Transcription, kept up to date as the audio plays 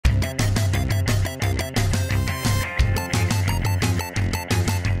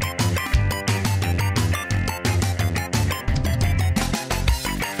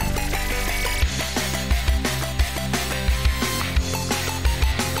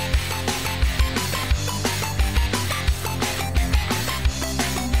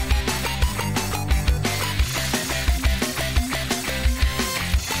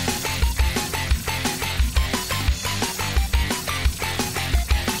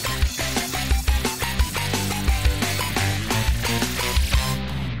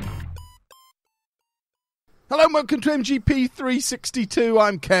Hello and welcome to MGP362.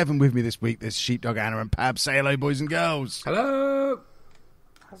 I'm Kevin. With me this week, there's Sheepdog, Anna and Pab. Say hello, boys and girls. Hello.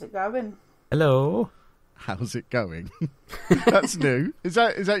 How's it going? Hello. How's it going? That's new. Is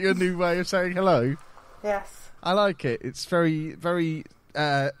that your new way of saying hello? Yes. I like it. It's very, very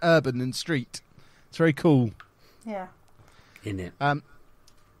urban and street. It's very cool. Yeah. In it.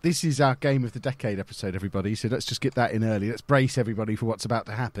 This is our Game of the Decade episode, everybody, so let's just get that in early. Let's brace everybody for what's about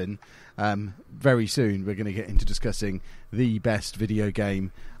to happen. Very soon we're going to get into discussing the best video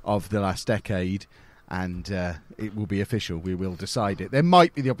game of the last decade, and it will be official. We will decide it. There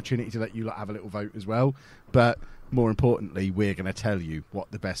might be the opportunity to let you lot have a little vote as well, but more importantly, we're going to tell you what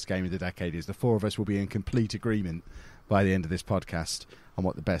the best game of the decade is. The four of us will be in complete agreement by the end of this podcast on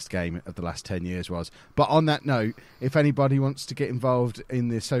what the best game of the last 10 years was. But on that note, if anybody wants to get involved in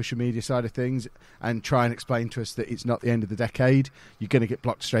the social media side of things and try and explain to us that it's not the end of the decade, you're going to get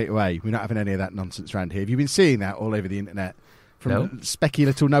blocked straight away. We're not having any of that nonsense around here. Have you been seeing that all over the internet from specky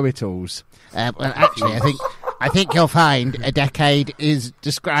little know-it-alls? Well, actually, I think you'll find a decade is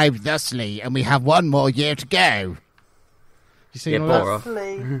described thusly, and we have one more year to go. You see,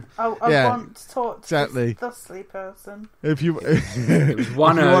 thusly. I want to talk to this thusly person. If you, it was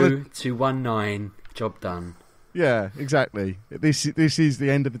 10 to 19. Job done. Yeah, exactly. This is the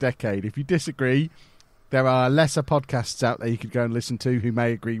end of the decade. If you disagree, there are lesser podcasts out there you could go and listen to who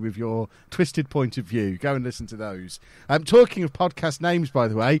may agree with your twisted point of view. Go and listen to those. Talking of podcast names, by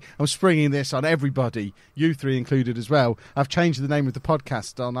the way, I'm springing this on everybody, you three included as well. I've changed the name of the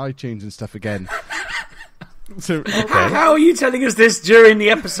podcast on iTunes and stuff again. So, how are you telling us this during the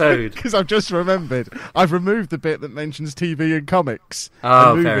episode? Because I've just remembered. I've removed the bit that mentions TV and comics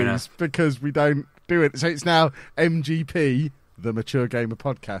and movies fair enough. Because we don't do it. So it's now MGP, the Mature Gamer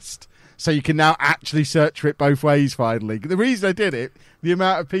Podcast. So you can now actually search for it both ways, finally. The reason I did it, the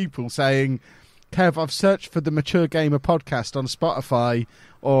amount of people saying, Kev, I've searched for the Mature Gamer Podcast on Spotify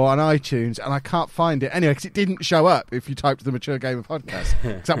or on iTunes, and I can't find it. Anyway, because it didn't show up if you typed the Mature Gamer Podcast,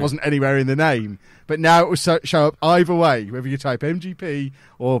 because that wasn't anywhere in the name. But now it will show up either way, whether you type MGP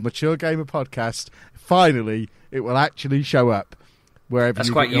or Mature Gamer Podcast. Finally, it will actually show up wherever. That's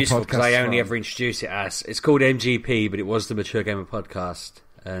you quite get your useful, because I only from. ever introduce it as, it's called MGP, but it was the Mature Gamer Podcast,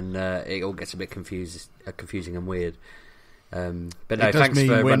 and it all gets a bit confusing and weird. But no, thanks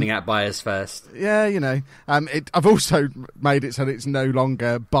for running out buyers first. Yeah, you know. I've also made it so that it's no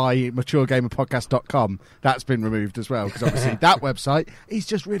longer by maturegamerpodcast.com. That's been removed as well, because obviously that website is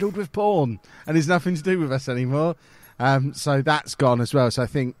just riddled with porn and has nothing to do with us anymore. So that's gone as well. So I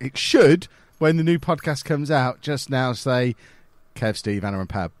think it should, when the new podcast comes out, just now say Kev, Steve, Anna and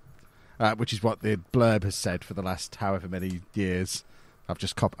Pab, which is what the blurb has said for the last however many years. I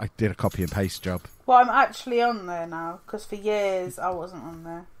did a copy and paste job. Well, I'm actually on there now, because for years I wasn't on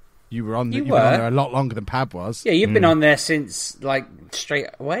there. You were on there a lot longer than Pab was. Yeah, you've been on there since, like, straight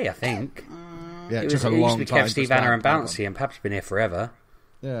away, I think. Yeah, it took a long used to be time. Kev, Steve, Anna and Bouncy, and Pab's been here forever.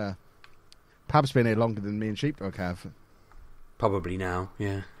 Yeah. Pab's been here longer than me and Sheepdog have. Probably now,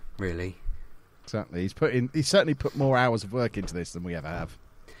 yeah, really. Exactly. He's certainly put more hours of work into this than we ever have.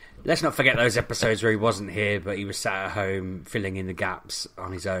 Let's not forget those episodes where he wasn't here, but he was sat at home filling in the gaps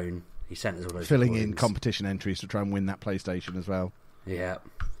on his own. He sent us all those filling recordings. in competition entries to try and win that PlayStation as well. Yeah.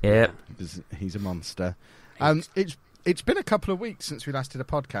 He's a monster. It's been a couple of weeks since we last did a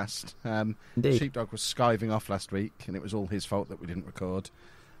podcast. Sheepdog was skiving off last week, and it was all his fault that we didn't record.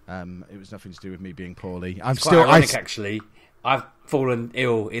 It was nothing to do with me being poorly. It's quite ironic, actually. I've fallen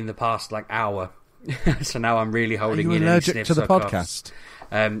ill in the past hour, so now I'm really holding in. Are you allergic to the podcast?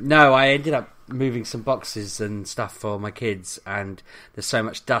 No, I ended up moving some boxes and stuff for my kids, and there's so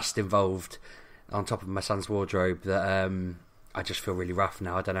much dust involved on top of my son's wardrobe that I just feel really rough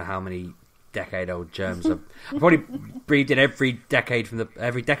now. I don't know how many decade-old germs I've probably breathed in every germ from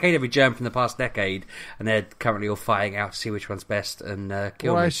the past decade, and they're currently all fighting out to see which one's best and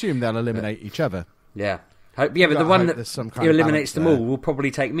kill me. I assume they'll eliminate each other. Yeah. But the one that eliminates them all will probably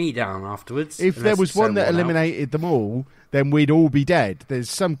take me down afterwards. If there was one that eliminated them all, then we'd all be dead. There's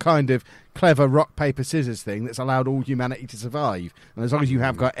some kind of clever rock, paper, scissors thing that's allowed all humanity to survive. And as long as you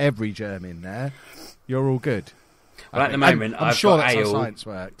have got every germ in there, you're all good. Well, at the moment, I've got ale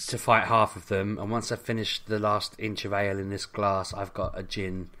works. to fight half of them. And once I've finished the last inch of ale in this glass, I've got a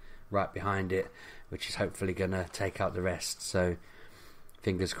gin right behind it, which is hopefully going to take out the rest. So,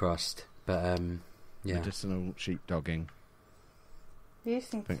 fingers crossed. But, yeah. Medicinal sheepdogging. You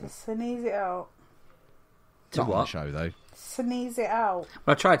just need to sneeze it out. To what? On the show, though. Sneeze it out.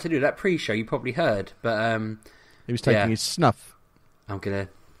 Well, I tried to do that pre-show, you probably heard, but he was taking his snuff. I'm gonna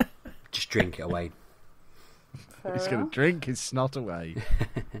just drink it away. He's going to drink his snot away.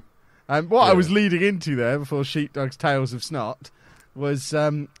 What I was leading into there before Sheepdog's Tales of Snot was,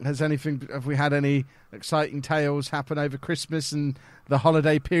 have we had any exciting tales happen over Christmas and the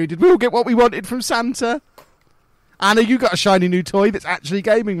holiday period? Did we all get what we wanted from Santa? Anna, you got a shiny new toy that's actually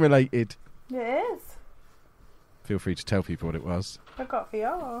gaming related. It is. Feel free to tell people what it was. I got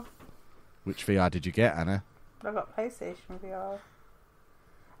VR. Which VR did you get, Anna? I got PlayStation VR.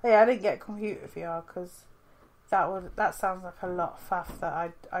 Yeah, I didn't get computer VR because that sounds like a lot of faff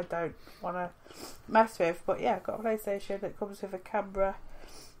that I don't want to mess with. But yeah, I got a PlayStation that comes with a camera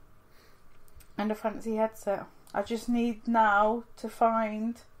and a fancy headset. I just need now to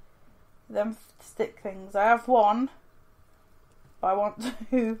find them stick things. I have one, but I want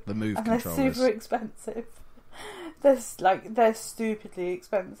two. The Move and controllers. They're super expensive. They're stupidly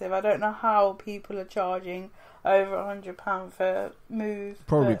expensive. I don't know how people are charging over £100 for Move.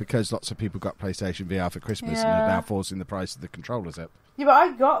 Probably because lots of people got PlayStation VR for Christmas and are now forcing the price of the controllers up. Yeah, but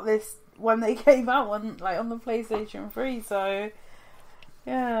I got this when they came out on the PlayStation 3, so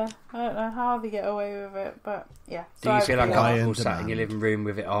yeah, I don't know how they get away with it, but yeah. Do you feel uncomfortable sat in your living room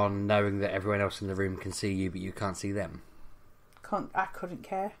with it on, knowing that everyone else in the room can see you, but you can't see them? I couldn't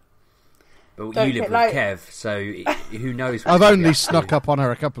care. But you live with Kev, so who knows? I've only snuck up on her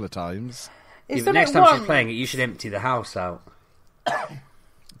a couple of times. Next time she's playing it, you should empty the house out. Yeah,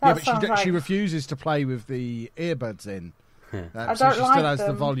 but she refuses to play with the earbuds in. I so don't she like still has them.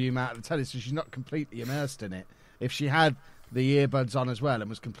 the volume out of the telly, so she's not completely immersed in it. If she had the earbuds on as well and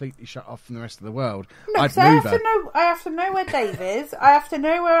was completely shut off from the rest of the world, I'd move her. I have to know where Dave is. I have to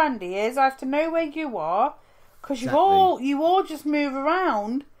know where Andy is. I have to know where you are, because you all just move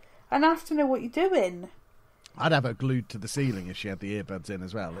around, and I have to know what you're doing. I'd have her glued to the ceiling if she had the earbuds in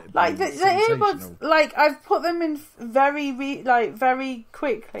as well. It'd like be the earbuds, like I've put them in very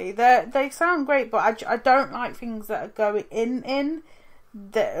quickly. They sound great, but I don't like things that are going in.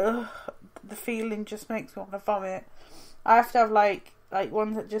 The feeling just makes me want to vomit. I have to have like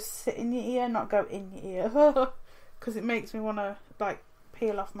ones that just sit in your ear, not go in your ear, because it makes me want to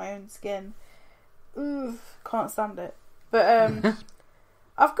peel off my own skin. Ooh, can't stand it. But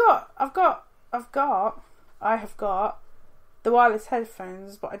I have got the wireless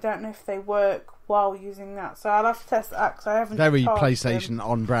headphones, but I don't know if they work while using that. So I'll have to test that because I haven't. Very PlayStation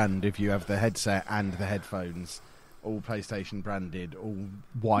on brand if you have the headset and the headphones. All PlayStation branded, all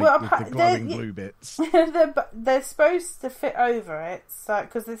white with the glowing blue bits. They're supposed to fit over it, so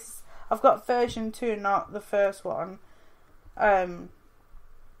because I've got version 2, not the first one. Yeah,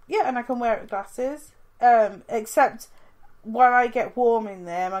 and I can wear it with glasses. Except when I get warm in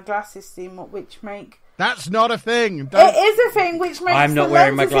there, my glasses steam up, which make... That's not a thing. It is a thing, which makes I'm not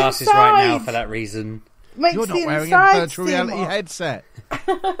wearing my glasses right now for that reason. You're not wearing a virtual reality headset.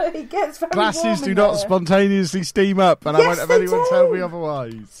 It gets very Glasses warm do in not there. spontaneously steam up, and I won't have anyone tell me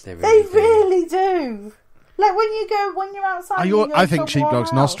otherwise. They really do. Like when you're outside. I think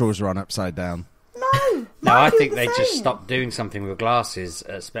Sheepdog's nostrils are on upside down. No, I think they just stopped doing something with glasses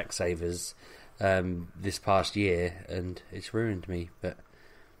at Specsavers this past year, and it's ruined me. But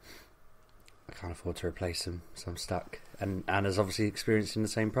I can't afford to replace them, so I'm stuck. And Anna's obviously experiencing the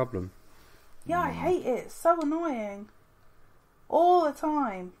same problem. Yeah, I hate it. It's so annoying. All the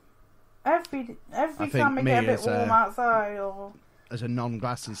time. Every time I get a bit warm outside, or as a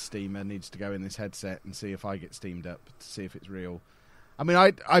non-glasses steamer needs to go in this headset and see if I get steamed up, to see if it's real. I mean,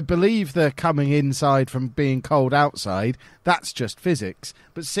 I believe they're coming inside from being cold outside. That's just physics.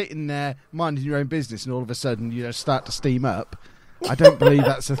 But sitting there minding your own business and all of a sudden you start to steam up, I don't believe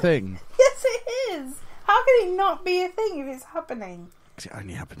that's a thing. Yes, it is. How can it not be a thing if it's happening? Because it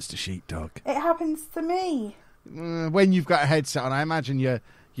only happens to Sheepdog. It happens to me. When you've got a headset on, I imagine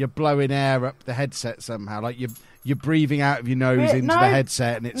you're blowing air up the headset somehow, like you're breathing out of your nose into the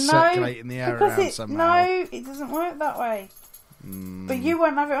headset and it's circulating the air around somehow. No, it doesn't work that way. But you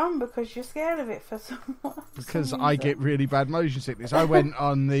won't have it on because you're scared of it for some Because I get really bad motion sickness. I went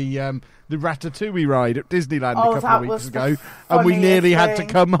on the Ratatouille ride at Disneyland a couple of weeks ago, and we nearly had to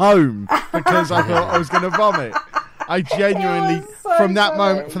come home because I thought I was going to vomit. I genuinely, from that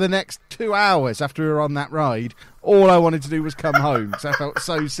moment, for the next 2 hours after we were on that ride, all I wanted to do was come home because I felt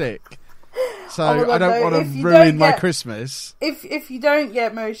so sick. So I don't want to ruin my Christmas. If you don't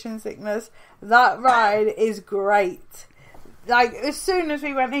get motion sickness, that ride is great. Like, as soon as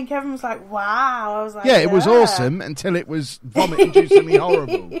we went in, Kevin was like, wow. I was like, yeah, it was awesome until it was vomit-inducingly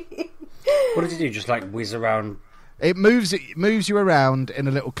horrible. What did you do? Just whiz around? It moves you around in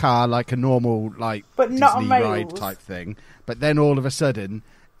a little car like a normal but Disney ride type thing. But then all of a sudden,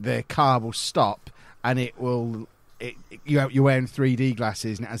 the car will stop and you're wearing 3D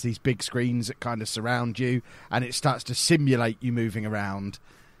glasses and it has these big screens that kind of surround you and it starts to simulate you moving around.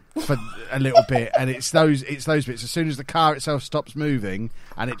 for a little bit, and it's those bits. As soon as the car itself stops moving,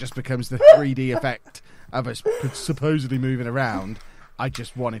 and it just becomes the 3D effect of us supposedly moving around, I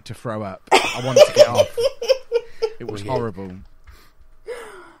just wanted to throw up. I wanted to get off. It was horrible.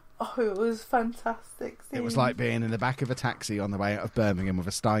 Oh, it was fantastic. It was like being in the back of a taxi on the way out of Birmingham with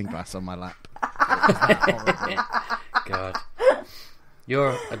a Stein glass on my lap. It was that horrible. God.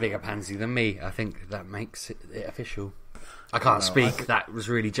 You're a bigger pansy than me. I think that makes it official. I can't speak. That was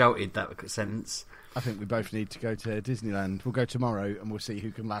really jolted, that sentence. I think we both need to go to Disneyland. We'll go tomorrow and we'll see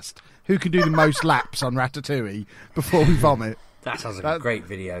who can do the most laps on Ratatouille before we vomit. That sounds like a great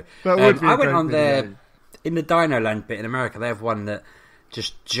video. That would be a I went great on video. there in the Dino Land bit in America. They have one that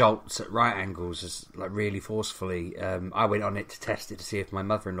just jolts at right angles, like really forcefully. I went on it to test it to see if my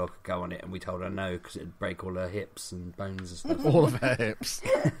mother-in-law could go on it, and we told her no because it'd break all her hips and bones and stuff. All of her hips.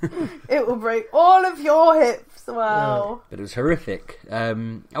 It will break all of your hips. Wow. But it was horrific. I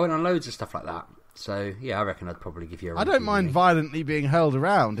went on loads of stuff like that. So yeah, I reckon I'd probably give you a I don't ranking, mind really. violently being hurled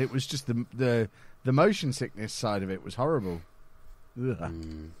around. It was just the motion sickness side of it was horrible. Ugh.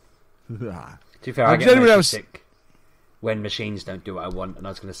 Ugh. To be fair, I Does get anyone motion else- sick when machines don't do what I want, and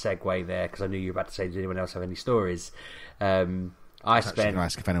I was going to segue there because I knew you were about to say, did anyone else have any stories? I I was spent... going to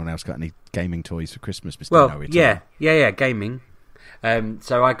ask if anyone else got any gaming toys for Christmas. But Well, no, gaming.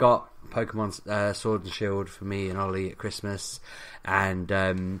 So I got Pokemon Sword and Shield for me and Ollie at Christmas, and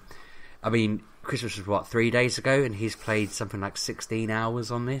I mean, Christmas was 3 days ago, and he's played something like 16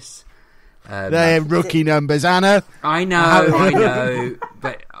 hours on this. They're rookie numbers, Anna. I know,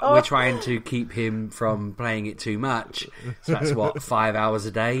 but we're trying to keep him from playing it too much. So that's 5 hours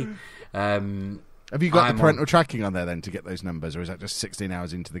a day. Have you got I'm the parental tracking on there then to get those numbers, or is that just 16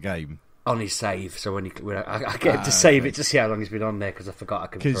 hours into the game? on his save, so when I get him to save it to see how long he's been on there because I forgot I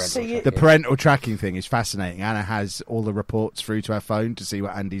could parental So check The it. parental tracking thing is fascinating. Anna has all the reports through to her phone to see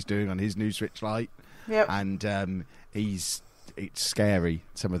what Andy's doing on his new Switch Lite, Yep. and it's scary,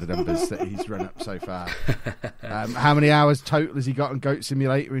 some of the numbers that he's run up so far. How many hours total has he got on Goat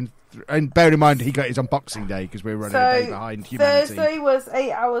Simulator? And bear in mind, he got his on Boxing Day because we're running a day behind humanity. Thursday was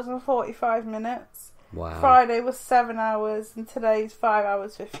 8 hours and 45 minutes. Wow. Friday was 7 hours, and today's 5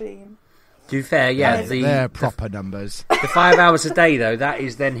 hours 15. To be fair, yeah, They're proper numbers. the 5 hours a day though, that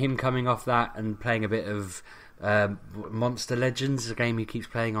is then him coming off that and playing a bit of Monster Legends, a game he keeps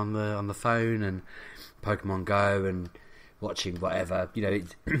playing on the phone, and Pokemon Go, and watching whatever. You know,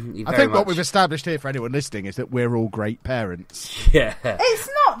 I think what we've established here for anyone listening is that we're all great parents. Yeah. It's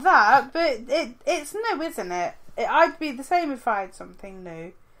not that, but it's new, isn't it? I'd be the same if I had something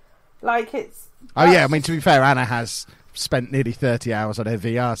new. Like it's. Oh yeah, I mean, to be fair, Anna has spent nearly 30 hours on her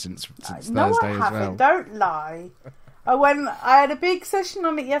VR since No, Thursday I as haven't. well. Don't lie. I had a big session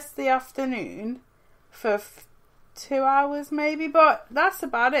on it yesterday afternoon for 2 hours maybe, but that's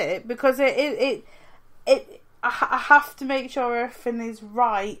about it because I have to make sure everything is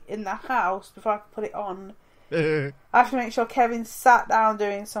right in the house before I can put it on. I have to make sure Kevin's sat down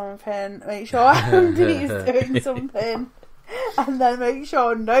doing something, make sure Andy's doing something, and then make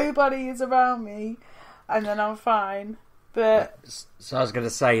sure nobody is around me, and then I'm fine. But So I was going to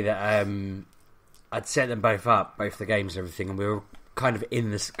say that I'd set them both up, both the games and everything, and we were kind of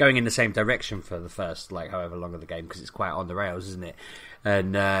going in the same direction for the first, like, however long of the game, because it's quite on the rails, isn't it?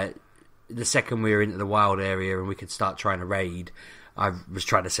 And the second we were into the wild area and we could start trying to raid, I was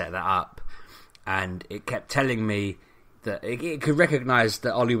trying to set that up, and it kept telling me that it could recognise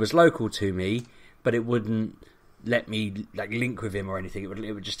that Ollie was local to me, but it wouldn't let me like link with him or anything.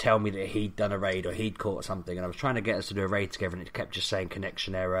 It would just tell me that he'd done a raid or he'd caught something, and I was trying to get us to do a raid together, and it kept just saying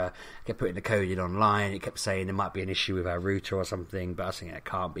connection error. I kept putting the code in online. It kept saying there might be an issue with our router or something, but I was thinking it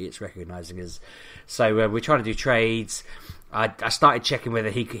can't be. It's recognising us. So we're trying to do trades. I started checking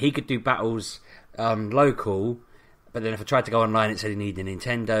whether he could do battles local, but then if I tried to go online, it said he needed a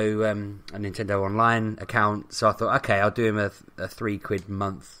Nintendo Online account. So I thought, okay, I'll do him a £3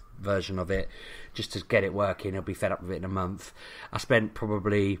 month version of it just to get it working. He'll be fed up with it in a month. I spent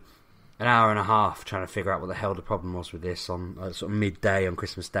probably an hour and a half trying to figure out what the hell the problem was with this on sort of midday on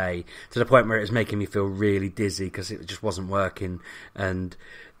Christmas Day, to the point where it was making me feel really dizzy because it just wasn't working, and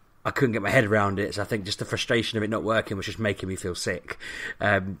I couldn't get my head around it. So I think just the frustration of it not working was just making me feel sick.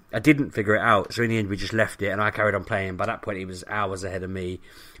 I didn't figure it out, so in the end we just left it, and I carried on playing. By that point he was hours ahead of me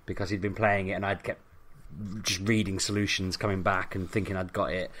because he'd been playing it, and I'd kept just reading solutions, coming back and thinking I'd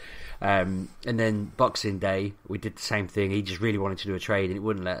got it. And then Boxing Day, we did the same thing. He just really wanted to do a trade and it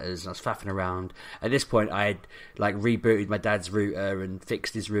wouldn't let us. I was faffing around. At this point, I had like rebooted my dad's router and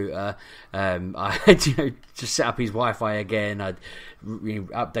fixed his router. I had just set up his Wi-Fi again. I'd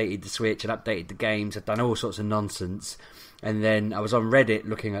updated the Switch and updated the games. I'd done all sorts of nonsense. And then I was on Reddit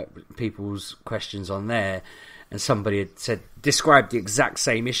looking at people's questions on there. And somebody had described the exact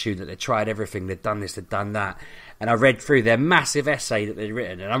same issue, that they'd tried everything, they'd done this, they'd done that. And I read through their massive essay that they'd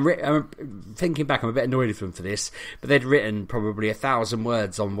written. And I'm thinking back, I'm a bit annoyed with them for this, but they'd written probably 1,000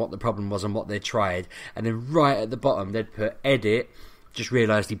 words on what the problem was and what they'd tried. And then right at the bottom, they'd put edit, just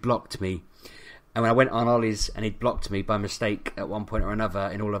realised he blocked me. And when I went on Ollie's and he'd blocked me by mistake at one point or another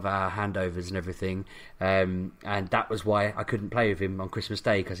in all of our handovers and everything, and that was why I couldn't play with him on Christmas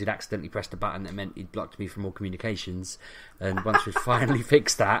Day, because he'd accidentally pressed a button that meant he'd blocked me from all communications. And once we've finally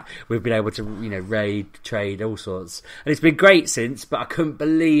fixed that, we've been able to raid, trade, all sorts. And it's been great since, but I couldn't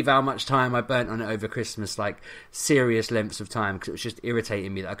believe how much time I burnt on it over Christmas, like serious lengths of time, because it was just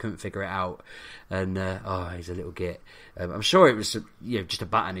irritating me that I couldn't figure it out. And he's a little git. I'm sure it was just a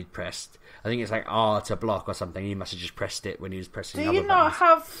button he'd pressed. I think it's like R to block or something. He must have just pressed it when he was pressing the other buttons. Do you not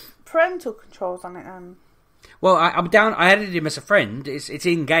have parental controls on it then? Well, I'm down. I added him as a friend. It's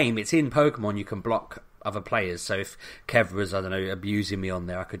in game. It's in Pokemon. You can block other players. So if Kev was, I don't know, abusing me on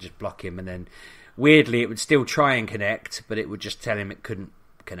there, I could just block him, and then weirdly it would still try and connect, but it would just tell him it couldn't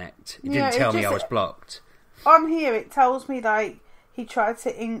connect. It didn't tell me I was blocked. On here, it tells me like he tried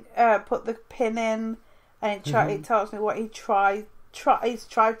to put the pin in, and it tells me what he tried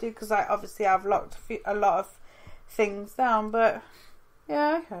to do, because I obviously I've locked a lot of things down, but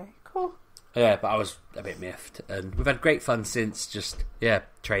yeah, okay, cool. Yeah, but I was a bit miffed, and we've had great fun since, just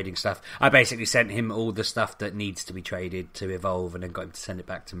trading stuff. I basically sent him all the stuff that needs to be traded to evolve, and then got him to send it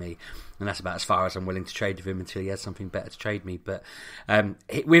back to me, and that's about as far as I'm willing to trade with him until he has something better to trade me. But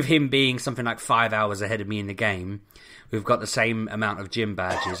with him being something like 5 hours ahead of me in the game, we've got the same amount of gym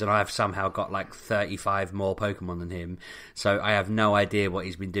badges, and I've somehow got like 35 more Pokemon than him. So I have no idea what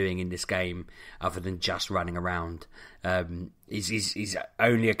he's been doing in this game other than just running around. He's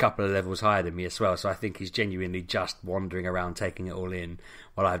only a couple of levels higher than me as well, so I think he's genuinely just wandering around taking it all in,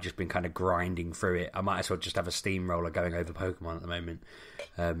 while I've just been kind of grinding through it. I might as well just have a steamroller going over Pokemon at the moment.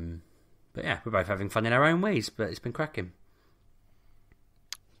 But yeah, we're both having fun in our own ways, but it's been cracking.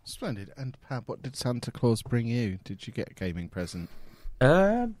 Splendid. And Pab, what did Santa Claus bring you? Did you get a gaming present?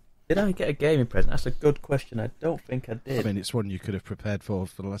 Did I get a gaming present? That's a good question. I don't think I did. I mean, it's one you could have prepared for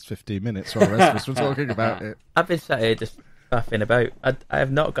the last 15 minutes while the rest of us were talking about it. I've been sat here just faffing about. I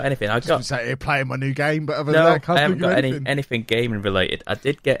have not got anything. I've been sat here playing my new game, but other than that, I haven't got anything gaming related. I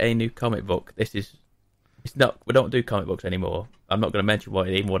did get a new comic book. It's not. We don't do comic books anymore. I'm not going to mention what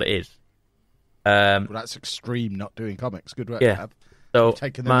it is. Well, that's extreme. Not doing comics. Good work, Pab. So you've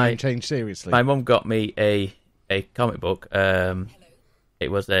taken the name change seriously. My mum got me a comic book. It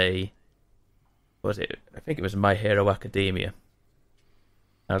was I think it was My Hero Academia.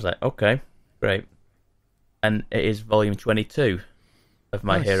 I was like, okay, great. And it is volume 22 of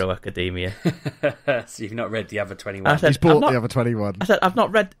My Hero Academia. So you've not read the other 21? He's bought the other 21. I said, I've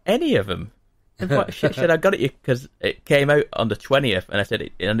not read any of them. What shit should I got it because it came out on the 20th, and I said,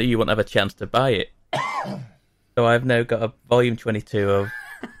 I knew you wouldn't have a chance to buy it. So I've now got a volume 22 of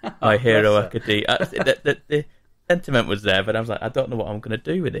My Hero Academia. The sentiment was there, but I was like, I don't know what I'm going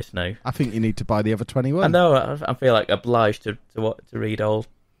to do with this now. I think you need to buy the other 21. I know, I feel like obliged to read all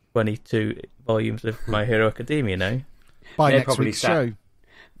 22 volumes of My Hero Academia now. By next week's show.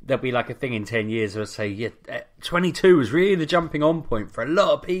 There'll be like a thing in 10 years where I'll say, 22 was really the jumping on point for a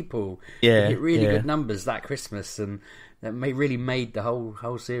lot of people. Yeah. They hit really good numbers that Christmas, and that really made the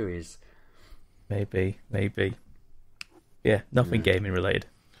whole series. Maybe. Yeah, nothing gaming related.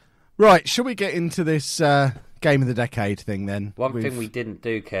 Right, shall we get into this Game of the Decade thing then? One thing we didn't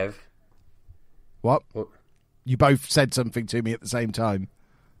do, Kev. What? You both said something to me at the same time.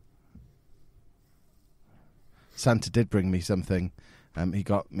 Santa did bring me something. He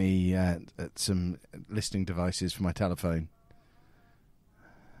got me some listening devices for my telephone.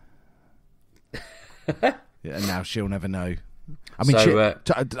 And now she'll never know. I mean,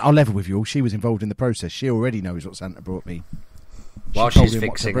 I'll level with you all. She was involved in the process. She already knows what Santa brought me. While she's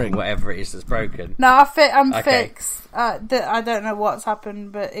fixing whatever it is that's broken. No, I'm fixed. I don't know what's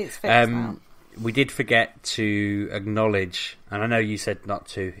happened, but it's fixed now. We did forget to acknowledge, and I know you said not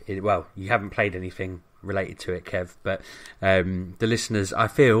to. Well, you haven't played anything related to it, Kev, but the listeners, I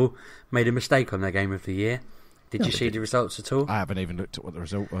feel, made a mistake on their Game of the Year. Did you see the results at all? I haven't even looked at what the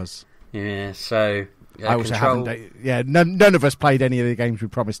result was. Yeah, so I also Control. haven't. None of us played any of the games we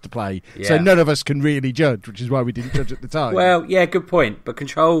promised to play, so Yeah. none of us can really judge, which is why we didn't judge at the time. Well, yeah, good point. But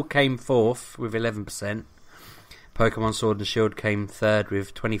Control came fourth with 11%. Pokemon Sword and Shield came third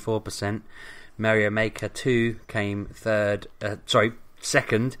with 24%. Mario Maker 2 came second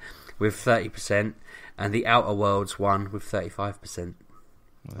with 30%, and the Outer Worlds won with 35%.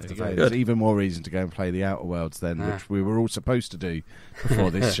 Well, there you go. There's even more reason to go and play the Outer Worlds then, which we were all supposed to do before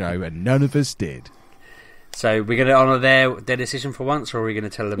this show, and none of us did. So we're going to honour their decision for once, or are we going to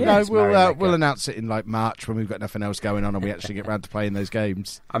tell them? No, we'll announce it in like March when we've got nothing else going on and we actually get round to playing those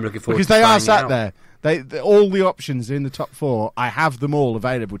games. I'm looking forward because to they are trying sat it there. All the options in the top 4. I have them all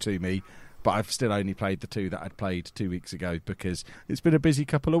available to me, but I've still only played the 2 that I'd played 2 weeks ago because it's been a busy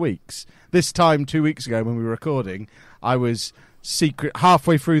couple of weeks. This time 2 weeks ago when we were recording, I was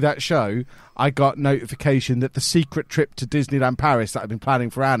halfway through that show. I got notification that the secret trip to Disneyland Paris that I'd been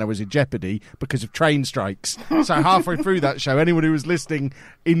planning for Anna was in jeopardy because of train strikes. So halfway through that show, anyone who was listening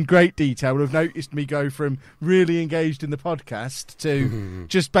in great detail would have noticed me go from really engaged in the podcast to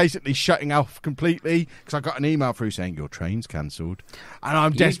just basically shutting off completely because I got an email through saying your train's cancelled, and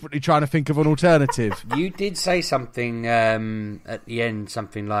I'm desperately trying to think of an alternative. You did say something at the end,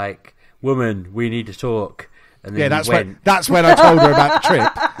 something like, "Woman, we need to talk." And then that's when I told her about the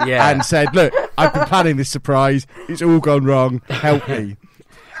trip Yeah. and said, look, I've been planning this surprise. It's all gone wrong. Help me.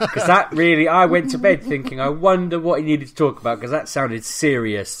 Because that really, I went to bed thinking, I wonder what he needed to talk about, because that sounded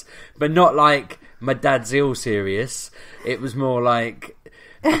serious, but not like my dad's ill serious. It was more like,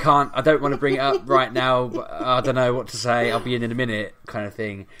 I don't want to bring it up right now, but I don't know what to say. I'll be in a minute, kind of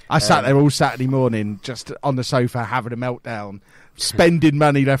thing. I sat there all Saturday morning just on the sofa having a meltdown, spending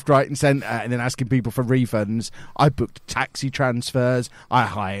money left, right and centre, and then asking people for refunds. I booked taxi transfers, I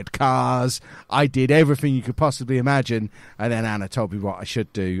hired cars, I did everything you could possibly imagine, and then Anna told me what I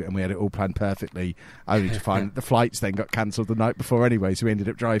should do, and we had it all planned perfectly, only to find that the flights then got cancelled the night before anyway, so we ended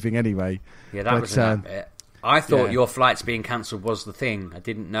up driving anyway. Yeah, that was that bit. I thought your flights being cancelled was the thing. I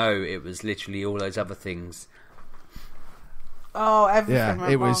didn't know it was literally all those other things. Oh, everything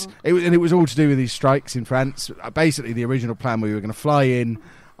went wrong. And it was all to do with these strikes in France. Basically, the original plan, we were going to fly in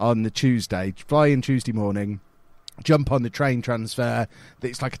Tuesday morning, jump on the train transfer.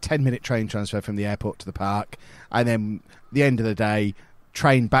 It's like a 10-minute train transfer from the airport to the park, and then the end of the day,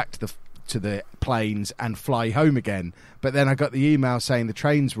 train back to the planes and fly home again. But then I got the email saying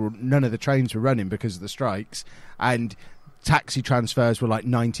none of the trains were running because of the strikes, and taxi transfers were like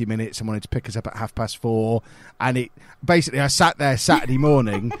 90 minutes and wanted to pick us up at 4:30, and I sat there Saturday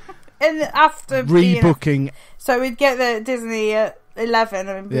morning and after rebooking. So we'd get there at Disney at 11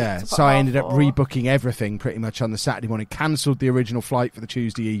 and so I ended up rebooking everything pretty much on the Saturday morning, cancelled the original flight for the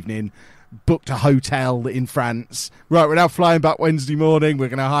Tuesday evening, booked a hotel in France. Right, we're now flying back Wednesday morning, we're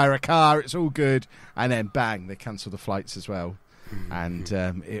going to hire a car, it's all good, and then bang, they cancelled the flights as well. And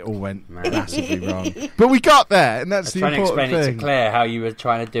it all went massively wrong. But we got there, and that's the important thing. I was trying to explain it to Claire how you were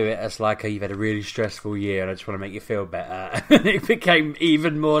trying to do it as like, you've had a really stressful year and I just want to make you feel better. And it became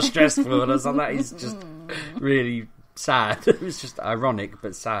even more stressful, and I was like, that is just really sad. It was just ironic,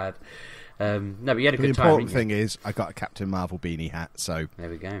 but sad. No, but you had a good time. The important thing is I got a Captain Marvel beanie hat, so there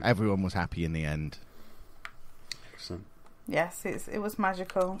we go. Everyone was happy in the end. Excellent. Yes, it was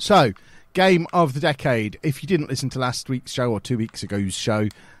magical. So, Game of the Decade. If you didn't listen to last week's show or 2 weeks ago's show,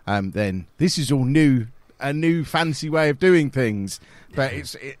 then this is all new, a new fancy way of doing things. But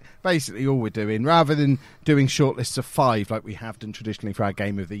it's basically all we're doing. Rather than doing shortlists of 5 like we have done traditionally for our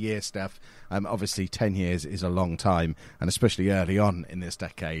Game of the Year stuff, obviously 10 years is a long time, and especially early on in this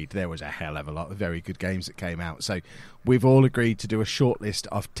decade, there was a hell of a lot of very good games that came out. So we've all agreed to do a shortlist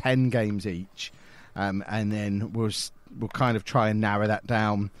of 10 games each, and then we'll kind of try and narrow that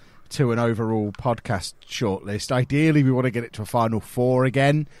down to an overall podcast shortlist. Ideally, we want to get it to a final 4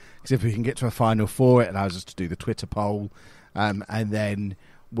 again, because if we can get to a final 4, it allows us to do the Twitter poll, and then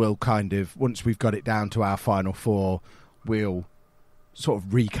we'll kind of, once we've got it down to our final 4, we'll sort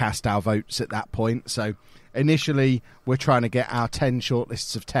of recast our votes at that point. So initially, we're trying to get our 10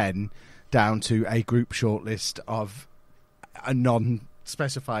 shortlists of 10 down to a group shortlist of a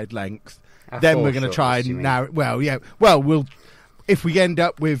non-specified length. Then we're going to try and narrow. We'll if we end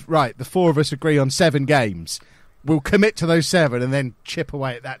up with the 4 of us agree on 7 games, we'll commit to those 7 and then chip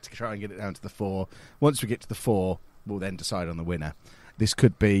away at that to try and get it down to the 4. Once we get to the 4, we'll then decide on the winner. This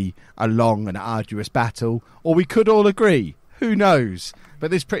could be a long and arduous battle, or we could all agree. Who knows?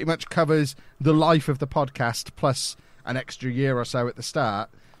 But this pretty much covers the life of the podcast plus an extra year or so at the start.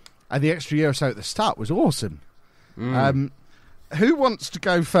 And the extra year or so at the start was awesome. Who wants to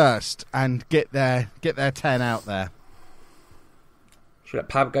go first and get their 10 out there? Should let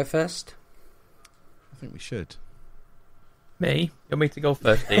Pab go first? I think we should. Me? You want me to go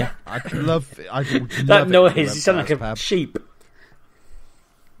first, do you? I'd love. I would That love noise, it you sound like a Pab. sheep.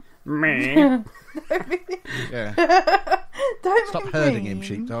 Meh. Yeah. Don't Stop be herding mean. him,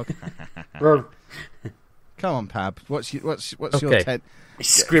 sheepdog. Well, Come on, Pab. What's your Okay. 10? he's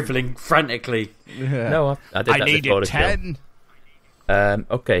scribbling frantically. Yeah. No, I did that before the show. 10.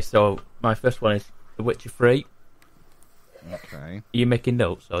 Okay, so my first one is The Witcher 3. Okay. Are you making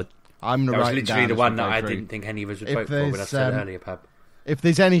notes? Or... I'm That gonna was write it literally down the as one we that go I through. didn't think any of us would If vote for when I there's, said earlier, Pab. If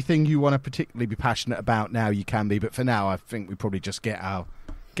there's anything you want to particularly be passionate about now, you can be. But for now, I think we probably just get our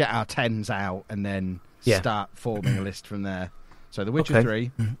 10s out and then start forming a list from there. So The Witcher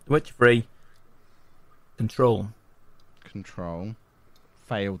 3. The Witcher 3. Control.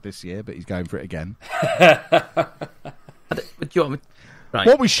 Failed this year, but he's going for it again. Do you want me... Right.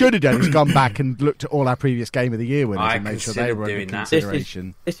 What we should have done is gone back and looked at all our previous Game of the Year winners I and made sure they considered were under doing that.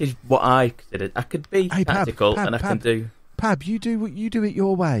 consideration. This is what I considered. I could be Hey, Pab, tactical, Pab, and I can Pab. do... Pab, you do it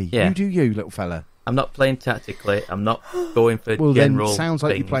your way. Yeah. You do you, little fella. I'm not playing tactically. I'm not going for Well, general then sounds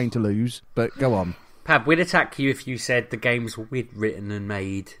like things. you're playing to lose. But go on. Pab, we'd attack you if you said the games we'd written and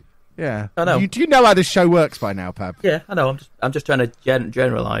made. Yeah. I know. Do you know how this show works by now, Pab? Yeah, I know. I'm just trying to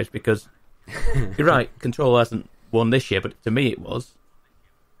generalise because you're right. Control hasn't won this year, but to me it was.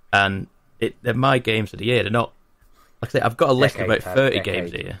 And they're my games of the year. They're not. Like I say, I've got a list of about 30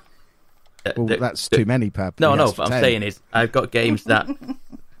 games here. Well, that's too many, Pab. No, He no. asked for What I'm 10. saying is, I've got games that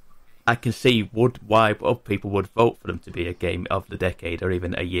I can see why other people would vote for them to be a game of the decade or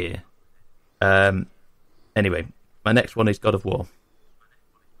even a year. Anyway, my next one is God of War.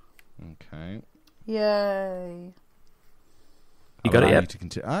 Okay. Yay. You got it, Allow yeah? you to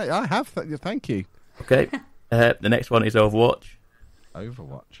continue. I have. Thank you. Okay. The next one is Overwatch.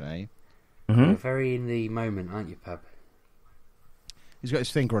 Overwatch, eh? You're very in the moment, aren't you, Pab? He's got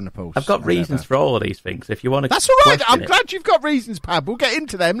his finger on the pulse. I've got I know reasons that. for all of these things. If you want to, That's all right. I'm question it. glad you've got reasons, Pab. We'll get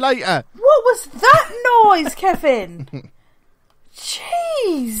into them later. What was that noise, Kevin?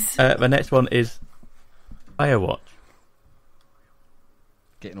 Jeez. My next one is Firewatch.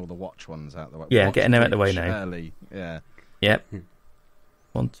 Getting all the watch ones out the way. Yeah, Watch getting them out the way Reach now. Early. Yeah. Yep.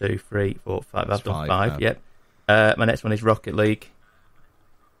 1, 2, 3, 4, 5. That's I've done 5, 5. Yep. My next one is Rocket League.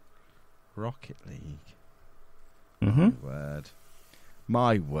 Rocket League. Mm-hmm.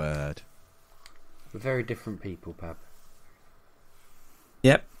 My word. We're very different people, Pab.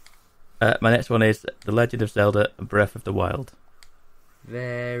 Yep. My next one is The Legend of Zelda and Breath of the Wild.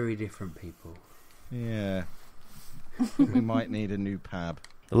 Very different people. Yeah. I think we might need a new Pab.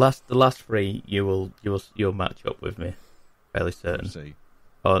 The last 3 you'll match up with me, fairly certain. Let's see.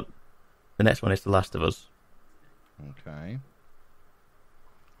 Or the next one is The Last of Us. Okay.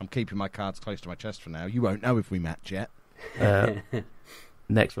 I'm keeping my cards close to my chest for now. You won't know if we match yet.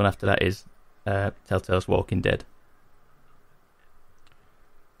 Next one after that is Telltale's Walking Dead.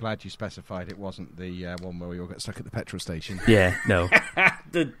 Glad you specified it wasn't the one where we all got stuck at the petrol station. Yeah, no.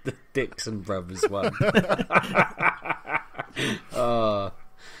 the Dixon Brothers one. Oh.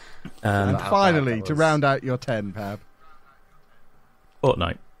 And how finally, bad that to was. round out your 10, Pab,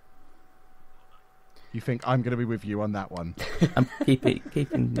 Fortnite. you think I'm going to be with you on that one? I'm keeping.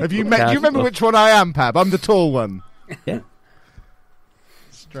 Have you met? Do you remember which one I am, Pab? I'm the tall one. Yeah.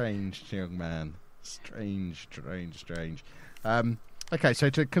 Strange young man. Strange. Okay, so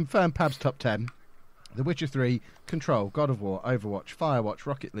to confirm Pab's top 10, The Witcher 3, Control, God of War, Overwatch, Firewatch,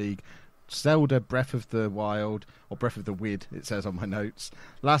 Rocket League, Zelda, Breath of the Wild, or Breath of the Wid, it says on my notes,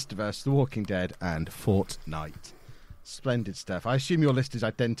 Last of Us, The Walking Dead, and Fortnite. Splendid stuff. I assume your list is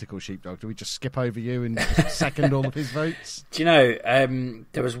identical, Sheepdog. Do we just skip over you and just second all of his votes? Do you know,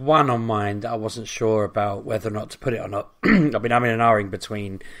 there was one on mine that I wasn't sure about whether or not to put it or not. I've been having an R-ing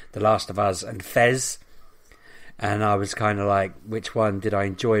between The Last of Us and Fez. And I was kind of like, which one did I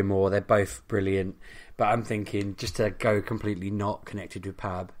enjoy more? They're both brilliant. But I'm thinking, just to go completely not connected with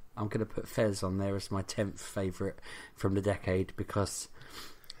Pab, I'm going to put Fez on there as my 10th favourite from the decade because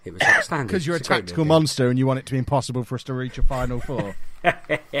it was outstanding. Because you're a It's great tactical little game. monster and you want it to be impossible for us to reach a Final Four.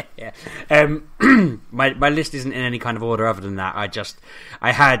 My list isn't in any kind of order other than that.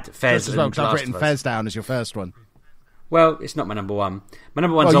 I had Fez Just as well, and because I've Last written of Us. Fez down as your first one. Well, it's not my number one. My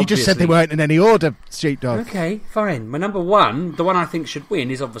number one's Well, you just said they obviously- weren't in any order, Sheepdog. Okay, fine. My number one, the one I think should win,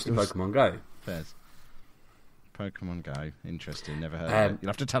 is obviously Pokemon Go. Fez. Pokemon Go. Interesting. Never heard of it. You'll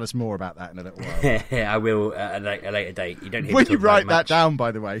have to tell us more about that in a little while. I will at a later date. You don't hear When me you talk about write it that much. down,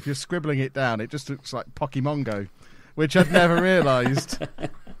 by the way, if you're scribbling it down, it just looks like Pokemon Go, which I'd never realised.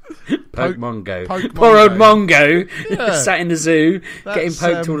 Pokemon Go. Pokemon Poor old Go. Mongo, Yeah. sat in the zoo, getting That's,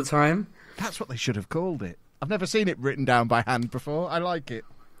 poked all the time. That's what they should have called it. I've never seen it written down by hand before. I like it.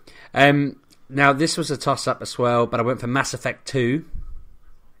 Now, this was a toss-up as well, but I went for Mass Effect 2,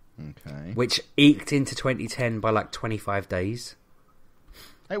 Okay. which eked into 2010 by like 25 days.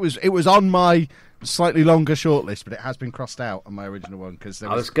 It was on my slightly longer shortlist, but it has been crossed out on my original one because there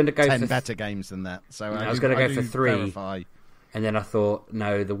was going to go 10 for better games than that. So I was going to go for 3, verify. and then I thought,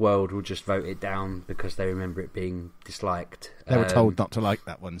 no, the world will just vote it down because they remember it being disliked. They were told not to like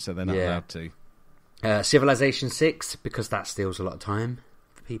that one, so they're not allowed to. Civilization 6, because that steals a lot of time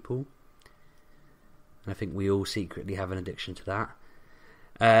for people. And I think we all secretly have an addiction to that.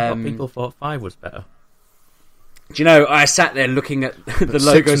 But people thought 5 was better. Do you know, I sat there looking at the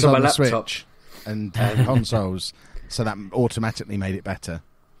logos on my laptop. Switch and consoles, so that automatically made it better.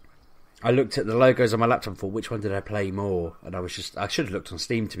 I looked at the logos on my laptop and thought, which one did I play more? And I should have looked on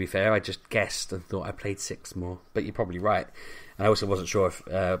Steam, to be fair. I just guessed and thought I played 6 more. But you're probably right. And I also wasn't sure if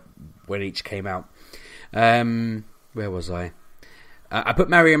when each came out. Where was I? I put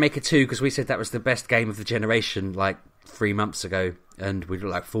Mario Maker 2 because we said that was the best game of the generation like 3 months ago. And we'd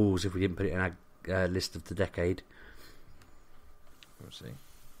look like fools if we didn't put it in our list of the decade. We'll see.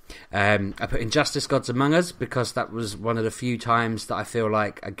 I put Injustice Gods Among Us because that was one of the few times that I feel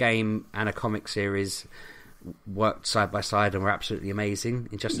like a game and a comic series worked side by side and were absolutely amazing.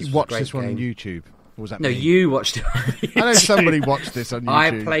 Injustice You was a watched great this one game. on YouTube? Or was that No, me? you watched it. I know somebody watched this on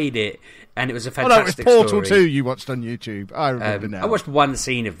YouTube. I played it, and it was a Oh no, it was fantastic Portal story. 2 you watched on YouTube. I remember now. I watched one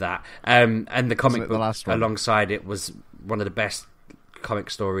scene of that, and the comic Wasn't it the book last one? alongside it was one of the best comic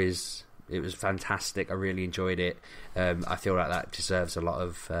stories. It was fantastic. I really enjoyed it. I feel like that deserves a lot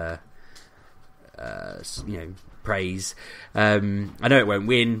of praise. I know it won't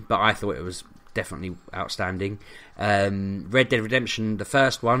win, but I thought it was definitely outstanding. Red Dead Redemption, the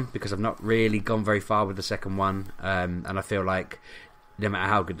first one, because I've not really gone very far with the second one, and I feel like no matter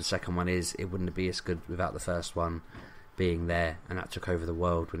how good the second one is, it wouldn't be as good without the first one being there, and that took over the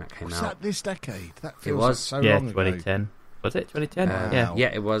world when that came Was out. that this decade? That feels was. like so Yeah, long ago. 2010. Was it 2010? Wow.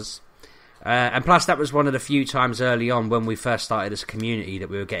 Yeah, it was. And plus, that was one of the few times early on when we first started as a community that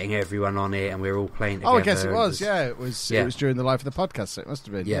we were getting everyone on it and we were all playing together. Oh, I guess it was. Yeah, it was. Yeah. It was during the life of the podcast, so it must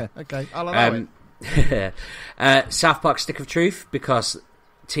have been. Yeah. Okay, I'll allow it. South Park Stick of Truth, because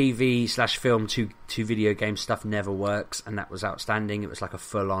TV/film to video game stuff never works, and that was outstanding. It was like a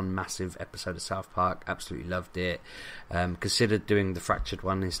full-on massive episode of South Park. Absolutely loved it. Considered doing the Fractured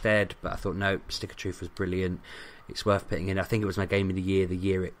one instead, but I thought no, Stick of Truth was brilliant. It's worth putting in. I think it was my game of the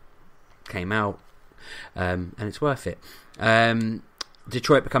year it came out, and it's worth it.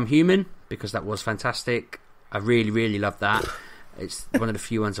 Detroit Become Human, because that was fantastic. I really, really loved that. It's one of the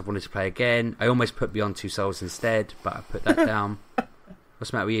few ones I've wanted to play again. I almost put Beyond Two Souls instead, but I put that down.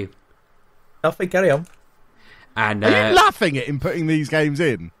 What's the matter with you? Nothing, carry on. And Are you laughing at him putting these games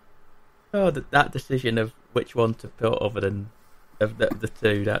in? Oh, that decision of which one to put other than of the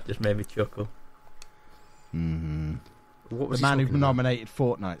two, that just made me chuckle. Mm-hmm. what was The man he who talking about? nominated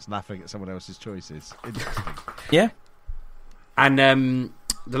Fortnite's laughing at someone else's choices. Interesting. Yeah. And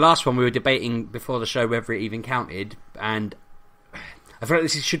the last one we were debating before the show whether it even counted, and I feel like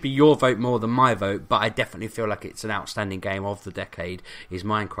this should be your vote more than my vote, but I definitely feel like it's an outstanding game of the decade is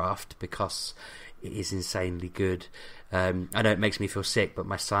Minecraft, because it is insanely good. I know it makes me feel sick, but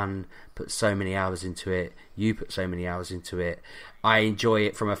my son put so many hours into it. You put so many hours into it. I enjoy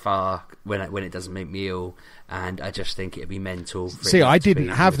it from afar when it doesn't make me ill, and I just think it'd be mental. For See, it I not to be didn't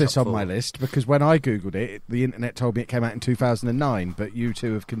in have the this top on my 4. list because when I googled it, the internet told me it came out in 2009, but you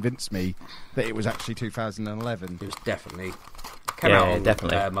two have convinced me that it was actually 2011. It was definitely came Yeah, out on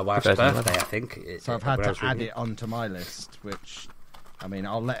definitely. my wife's 2011. birthday, I think. So I've had when I to was add reading it onto my list, which, I mean,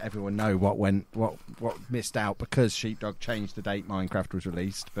 I'll let everyone know what missed out because Sheepdog changed the date Minecraft was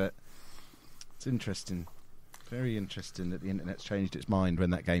released, but it's interesting. Very interesting that the internet's changed its mind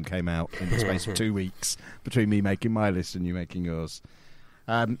when that game came out in the space of 2 weeks between me making my list and you making yours.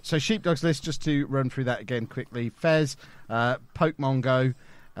 So Sheepdog's list, just to run through that again quickly. Fez, Pokemon Go,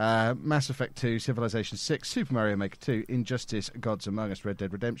 Mass Effect 2, Civilization 6, Super Mario Maker 2, Injustice, Gods Among Us, Red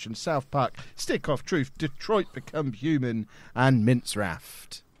Dead Redemption, South Park, Stick of Truth, Detroit Become Human, and Mince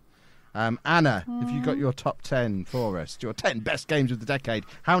Raft. Anna, have you got your top 10 for us? Your 10 best games of the decade.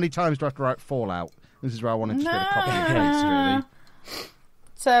 How many times do I have to write Fallout? This is where I wanted to get a copy and paste, really.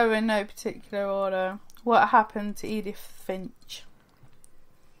 So, in no particular order, what happened to Edith Finch?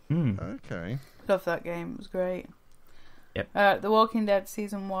 Okay. Love that game, it was great. Yep. The Walking Dead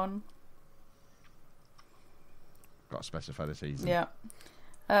Season 1. Got to specify the season. Yeah.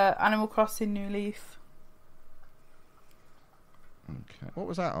 Animal Crossing New Leaf. Okay. What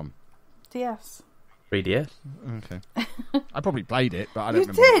was that on? DS. 3DS. Okay. I probably played it, but I don't You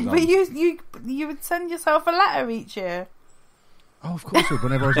remember did, what it but was on. you would send yourself a letter each year. Oh, of course I would.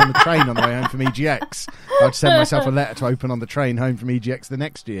 Whenever I was on the train on the way home from EGX, I'd send myself a letter to open on the train home from EGX the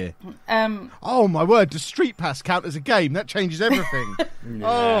next year. Oh, my word. Does Street Pass count as a game? That changes everything.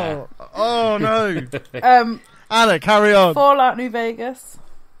 Oh no. Anna, carry on. Fallout New Vegas.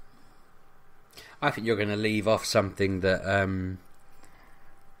 I think you're going to leave off something that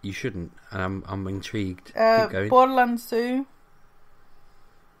you shouldn't. And I'm intrigued. Keep going. Borderlands 2.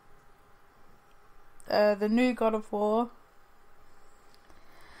 The new God of War.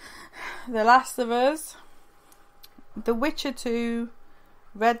 The Last of Us, The Witcher 2,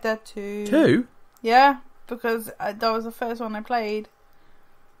 Red Dead 2. 2? Yeah, because that was the first one I played.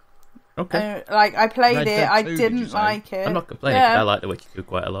 Okay. I played Red it, Dead I 2, didn't did you say? like it. I'm not complaining. Yeah. I like The Witcher 2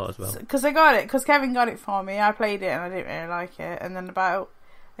 quite a lot as well. Because Kevin got it for me. I played it and I didn't really like it. And then about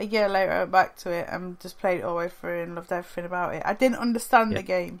a year later, I went back to it and just played it all the way through and loved everything about it. I didn't understand the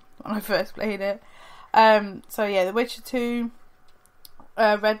game when I first played it. So yeah, The Witcher 2.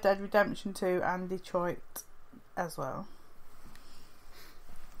 Red Dead Redemption 2 and Detroit as well.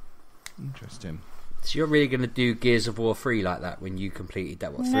 Interesting. So you're really going to do Gears of War 3 like that when you completed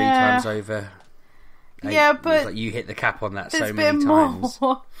that, 3 times over? Yeah, but like you hit the cap on that so there's many been times.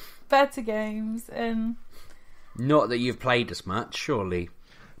 more better games. And Not that you've played as much, surely.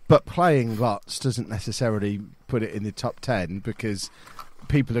 But playing lots doesn't necessarily put it in the top 10 because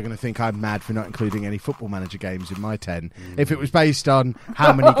people are going to think I'm mad for not including any Football Manager games in my 10. If it was based on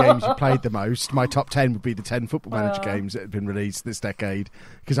how many games you played the most, my top 10 would be the 10 Football Manager games that have been released this decade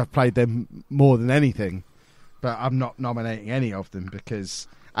because I've played them more than anything. But I'm not nominating any of them because,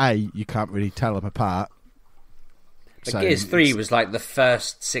 A, you can't really tell them apart. But Gears 3 was like the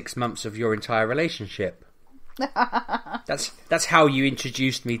first 6 months of your entire relationship. That's how you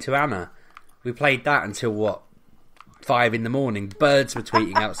introduced me to Anna. We played that until, 5 in the morning. Birds were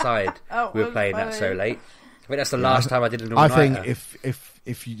tweeting outside. We were playing that so late. I think that's the last time I did an all-nighter. I think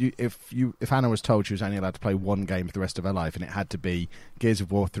if Anna was told she was only allowed to play one game for the rest of her life and it had to be Gears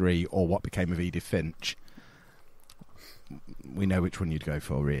of War 3 or What Became of Edith Finch, we know which one you'd go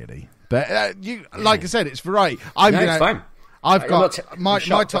for, really. But you, like I said, it's variety. It's fine. I've got my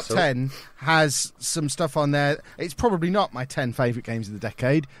shocked, top 10 has some stuff on there. It's probably not my 10 favourite games of the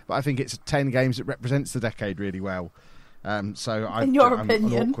decade, but I think it's 10 games that represents the decade really well. So in your I'm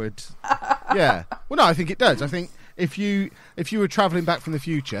opinion, awkward. Yeah. Well, no, I think it does. I think if you were travelling back from the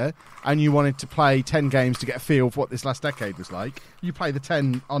future and you wanted to play 10 games to get a feel of what this last decade was like, you play the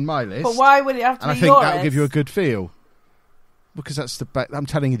 10 on my list. But why would it have to and be I think your that will list? give you a good feel. Because that's I'm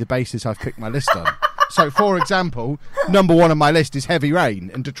telling you the basis I've picked my list on. So, for example, number 1 on my list is Heavy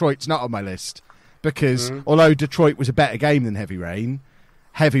Rain, and Detroit's not on my list. Because although Detroit was a better game than Heavy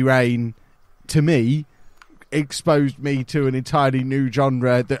Rain, to me, exposed me to an entirely new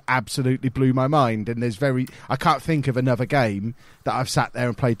genre that absolutely blew my mind. And I can't think of another game that I've sat there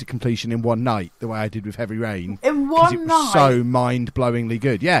and played to completion in one night, the way I did with Heavy Rain. In one it was night? so mind-blowingly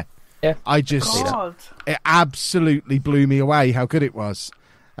good. Yeah. I just... God. It absolutely blew me away how good it was.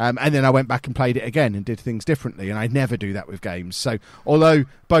 And then I went back and played it again and did things differently, and I never do that with games. So, although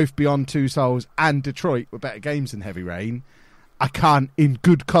both Beyond Two Souls and Detroit were better games than Heavy Rain, I can't, in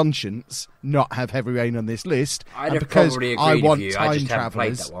good conscience, not have Heavy Rain on this list. I'd have probably agreed with you. I just haven't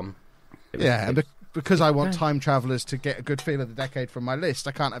played that one. Yeah, and because I want Time Travelers to get a good feel of the decade from my list,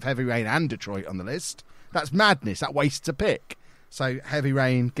 I can't have Heavy Rain and Detroit on the list. That's madness. That wastes a pick. So Heavy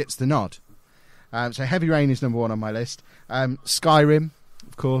Rain gets the nod. So Heavy Rain is number 1 on my list. Skyrim,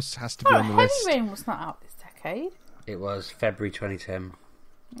 of course, has to be on the list. Heavy Rain was not out this decade. It was February 2010.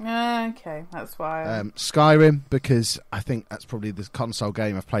 Okay, that's why. Skyrim, because I think that's probably the console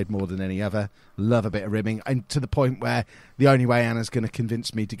game I've played more than any other. Love a bit of rimming, and to the point where the only way Anna's going to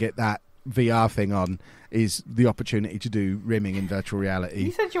convince me to get that VR thing on is the opportunity to do rimming in virtual reality.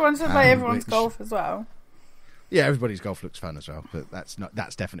 You said you wanted to play everyone's golf as well. Yeah, everybody's golf looks fun as well, but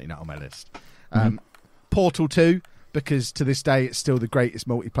that's definitely not on my list. Portal 2, because to this day it's still the greatest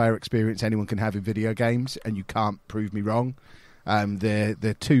multiplayer experience anyone can have in video games, and you can't prove me wrong.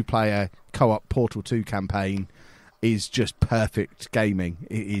 The 2-player co-op Portal 2 campaign is just perfect gaming.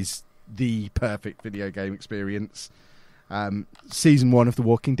 It is the perfect video game experience. Season 1 of The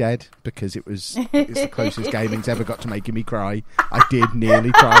Walking Dead, because it's the closest gaming's ever got to making me cry. I did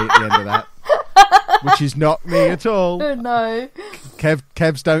nearly cry at the end of that. Which is not me at all. No.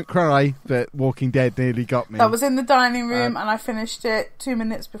 Kevs don't cry, but Walking Dead nearly got me. That was in the dining room, and I finished it 2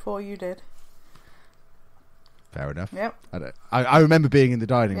 minutes before you did. Fair enough. Yep. I remember being in the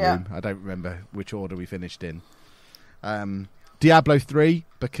dining room. I don't remember which order we finished in. Diablo 3,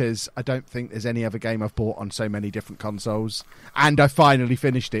 because I don't think there's any other game I've bought on so many different consoles. And I finally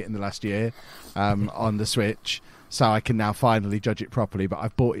finished it in the last year on the Switch. so I can now finally judge it properly. But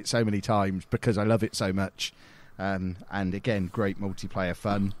I've bought it so many times because I love it so much. And again, great multiplayer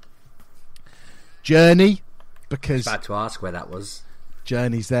fun. Journey, because I was about to ask where that was.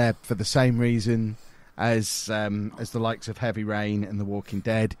 Journey's there for the same reason as the likes of Heavy Rain and The Walking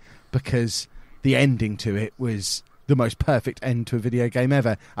Dead, because the ending to it was the most perfect end to a video game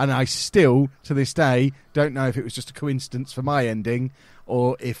ever. And I still, to this day, don't know if it was just a coincidence for my ending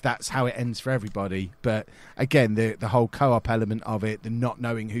or if that's how it ends for everybody. But again, the whole co-op element of it, the not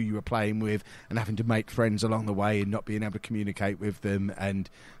knowing who you were playing with and having to make friends along the way and not being able to communicate with them, and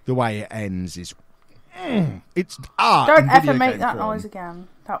the way it ends is... it's art. Don't in ever video make game that form. noise again.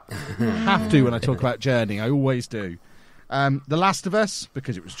 Have to when I talk about Journey. I always do. The Last of Us,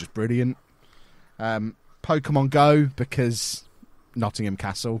 because it was just brilliant. Pokemon Go, because Nottingham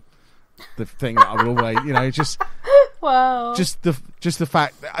Castle. The thing that I will always, just Wow. just the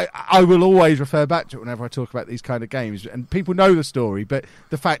fact that I will always refer back to it whenever I talk about these kind of games. And people know the story, but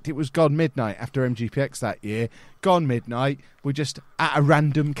the fact it was Gone Midnight after MGPX that year. Gone Midnight, we're just at a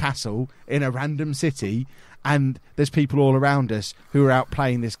random castle in a random city, and there's people all around us who are out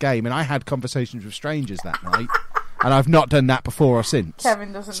playing this game. And I had conversations with strangers that night, and I've not done that before or since.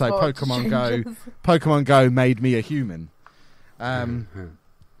 Kevin doesn't. So talk to Pokemon Go made me a human.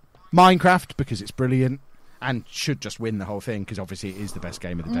 Minecraft, because it's brilliant and should just win the whole thing, because obviously it is the best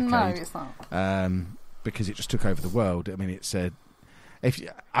game of the decade. No, it's not. Because it just took over the world. I mean, it's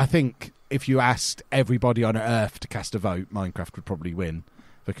I think if you asked everybody on Earth to cast a vote, Minecraft would probably win,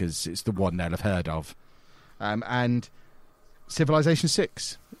 because it's the one they'll have heard of. And Civilization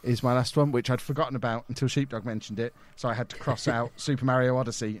 6 is my last one, which I'd forgotten about until Sheepdog mentioned it, so I had to cross out Super Mario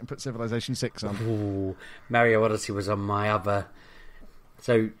Odyssey and put Civilization 6 on. Ooh, Mario Odyssey was on my other.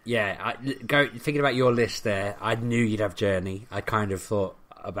 So yeah, thinking about your list there, I knew you'd have Journey. I kind of thought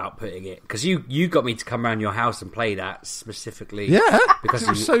about putting it because you got me to come around your house and play that specifically. Yeah, because it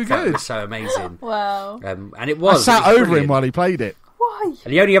was so good. It was so amazing. Wow. And it was. I sat over brilliant. him while he played it. Why?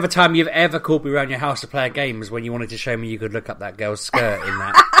 And the only other time you've ever called me around your house to play a game was when you wanted to show me you could look up that girl's skirt in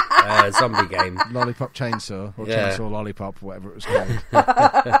that zombie game. Lollipop Chainsaw, or Yeah. Chainsaw Lollipop, whatever it was called.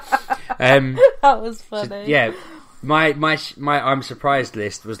 That was funny. So, yeah, my I'm surprised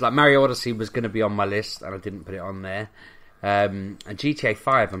list was like Mario Odyssey was going to be on my list and I didn't put it on there. And GTA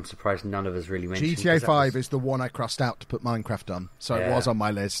 5, I'm surprised none of us really mentioned. GTA 5 is the one I crossed out to put Minecraft on, so it was on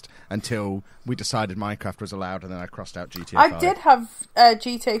my list until we decided Minecraft was allowed, and then I crossed out GTA 5. I did have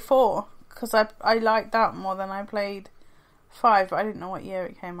GTA 4 because I liked that more than I played 5, but I didn't know what year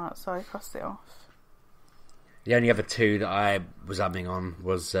it came out, so I crossed it off. The only other two that I was umming on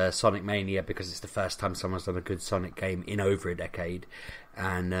was Sonic Mania, because it's the first time someone's done a good Sonic game in over a decade,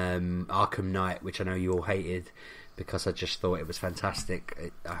 and Arkham Knight, which I know you all hated, because I just thought it was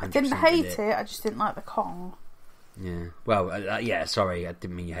fantastic. I didn't hate it, I just didn't like the Kong. Yeah. Well, yeah, sorry, I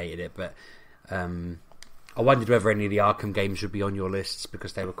didn't mean you hated it, but I wondered whether any of the Arkham games would be on your lists,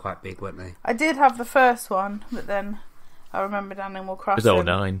 because they were quite big, weren't they? I did have the first one, but then I remembered Animal Crossing. It was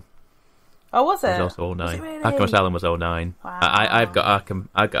 09. Oh, was it? It was also 09. Was it really? Arkham Asylum was 09. Wow. I've got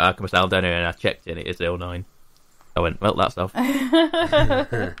Arkham Asylum down here, and I checked it, and it is 09. I went, well, that's off.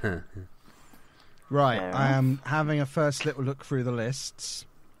 Right, Fair I am having a first little look through the lists,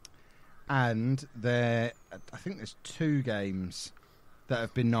 and I think there's 2 games that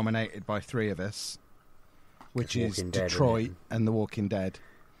have been nominated by 3 of us, which is Walking Dead, Detroit isn't and The Walking Dead.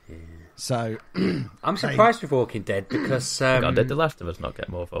 Yeah. So I'm surprised with Walking Dead, because God, did The Last of Us not get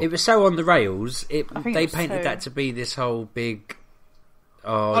more votes? it was so on the rails. I think They it was painted 2. that to be this whole big...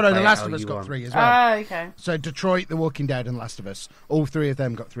 Oh no, The play it Last how of Us you got want. 3 as well. Ah, okay. So Detroit, The Walking Dead, and Last of Us, all 3 of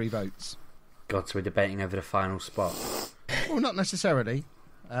them got 3 votes. God, so we're debating over the final spot. Well, not necessarily.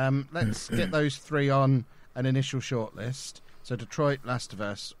 Let's get those 3 on an initial shortlist. So Detroit, Last of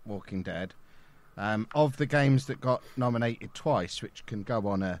Us, Walking Dead. Of the games that got nominated twice, which can go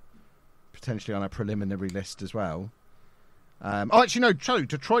on potentially on a preliminary list as well. Actually, no, true.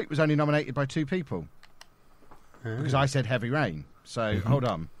 Detroit was only nominated by 2 people. Because I said Heavy Rain. So, hold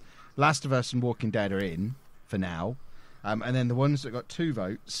on. Last of Us and Walking Dead are in for now. And then the ones that got 2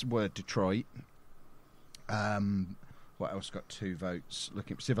 votes were Detroit. What else got 2 votes?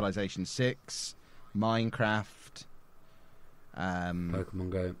 Looking at Civilization 6, Minecraft. Pokemon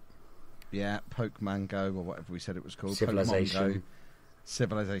Go. Yeah, Pokemon Go, or whatever we said it was called. Civilization. Pokemon Go,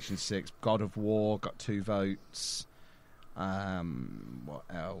 Civilization 6. God of War got 2 votes. What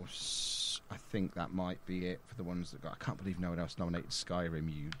else? I think that might be it for the ones that got... I can't believe no one else nominated Skyrim,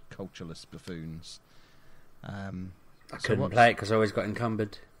 you cultureless buffoons. I couldn't play it because I always got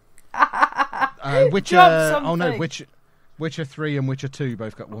encumbered. Witcher... Drop Oh no, something. Witcher 3 and Witcher 2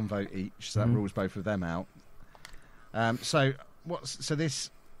 both got 1 vote each, so that rules both of them out. So we've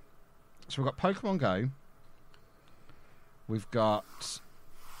got Pokemon Go. We've got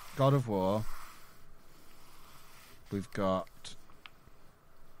God of War. We've got.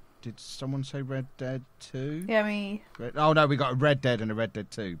 Did someone say Red Dead 2? Yeah, me. Oh no, we got a Red Dead and a Red Dead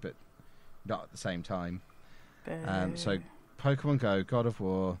 2, but not at the same time. So Pokemon Go, God of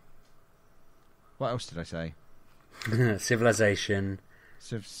War. What else did I say? Civilization.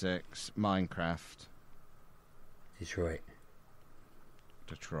 Civ 6, Minecraft, Detroit.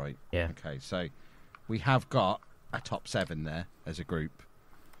 Yeah. Okay, so we have got a top 7 there as a group.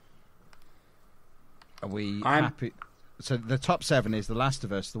 Are we happy? So the top 7 is The Last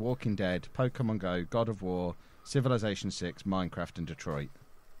of Us, The Walking Dead, Pokemon Go, God of War, Civilization 6, Minecraft, and Detroit.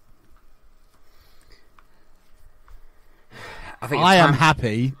 I am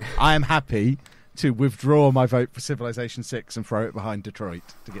happy to withdraw my vote for Civilization 6 and throw it behind Detroit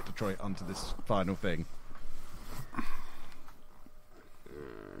to get Detroit onto this final thing.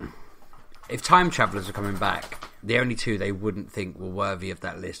 If time travelers are coming back, the only two they wouldn't think were worthy of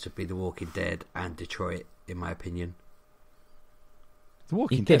that list would be The Walking Dead and Detroit, in my opinion. The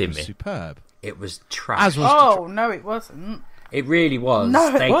Walking Dead was superb. It was trash. No, it wasn't. It really was.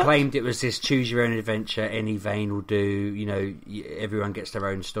 No, they claimed it was this choose your own adventure, any vein will do, you know, everyone gets their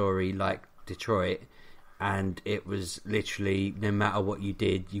own story, like Detroit. And it was literally, no matter what you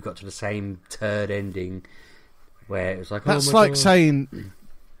did, you got to the same turd ending where it was like, that's like saying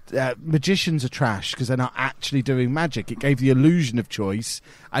magicians are trash because they're not actually doing magic. It gave the illusion of choice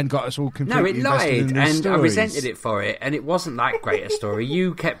and got us all completely invested in these stories. I resented it for it, and it wasn't that great a story.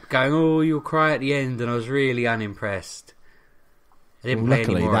 You kept going, oh, you'll cry at the end, and I was really unimpressed.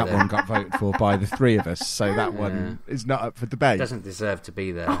 Luckily, that one got voted for by the 3 of us, so that one is not up for debate. It doesn't deserve to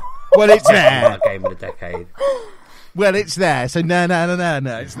be there. Well, it's there. Game of the decade. Well, it's there. So no.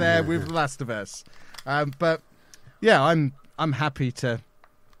 It's there with The Last of Us. But yeah, I'm happy to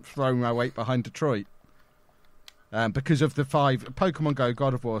throw my weight behind Detroit because of the 5: Pokemon Go,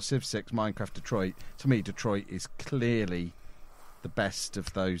 God of War, Civ 6, Minecraft, Detroit. To me, Detroit is clearly the best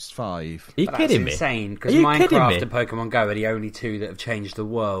of those 5. Are you kidding me? That's insane, because Minecraft and Pokemon Go are the only two that have changed the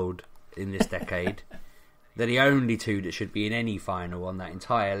world in this decade. They're the only two that should be in any final on that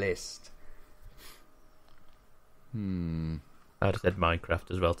entire list. I'd have said Minecraft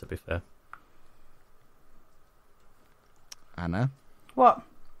as well, to be fair. Anna? What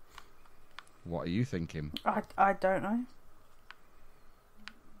are you thinking? I don't know.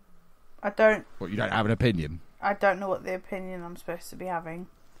 I don't... What, you don't have an opinion? I don't know what the opinion I'm supposed to be having.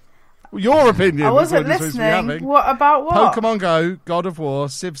 Well, your opinion. I wasn't listening. What about what? Pokemon Go, God of War,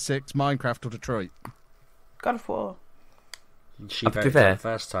 Civ 6, Minecraft, or Detroit? God of War. She voted for the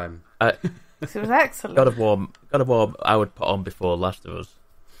first time. It was excellent. God of War I would put on before Last of Us.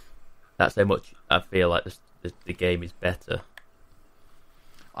 That's how much I feel like the game is better.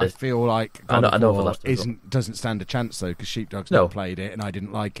 I feel like God of War doesn't stand a chance, though, because Sheepdog's not played it and I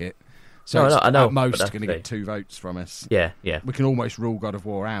didn't like it. So I know, at most going to get 2 votes from us. Yeah. We can almost rule God of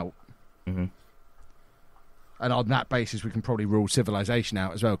War out. Mm-hmm. And on that basis, we can probably rule Civilization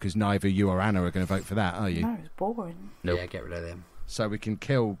out as well, because neither you or Anna are going to vote for that, are you? No, it's boring. Nope. Yeah, get rid of them. So we can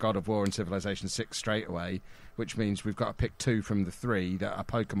kill God of War and Civilization 6 straight away, which means we've got to pick 2 from the 3 that are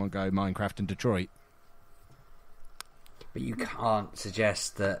Pokemon Go, Minecraft, and Detroit. But you can't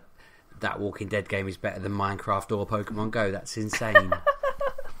suggest that Walking Dead game is better than Minecraft or Pokemon Go. That's insane.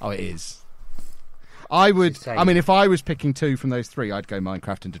 Oh, it is. I mean, if I was picking 2 from those 3, I'd go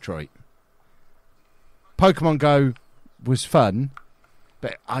Minecraft and Detroit. Pokemon Go was fun,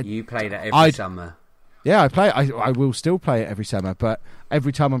 but you play that every summer. Yeah, I play it. I will still play it every summer, but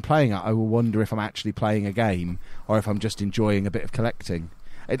every time I'm playing it, I will wonder if I'm actually playing a game or if I'm just enjoying a bit of collecting.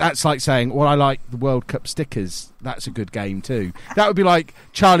 That's like saying, well, I like the World Cup stickers. That's a good game too. That would be like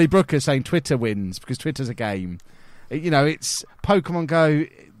Charlie Brooker saying Twitter wins because Twitter's a game. It's Pokemon Go.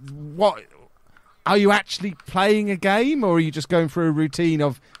 What? Are you actually playing a game, or are you just going through a routine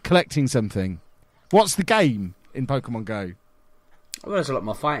of collecting something? What's the game in Pokemon Go? Well, there's a lot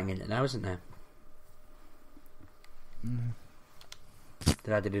more fighting in it now, isn't there?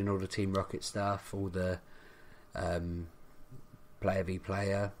 They added in all the Team Rocket stuff, all the player v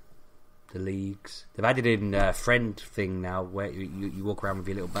player, the leagues. They've added in a friend thing now, where you walk around with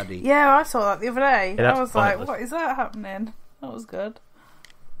your little buddy. Yeah, I saw that the other day. Yeah, I was like, what is that happening? That was good.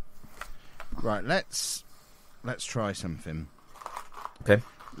 Right, let's try something. Okay.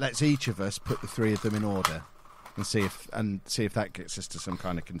 Let's each of us put the 3 of them in order and see if that gets us to some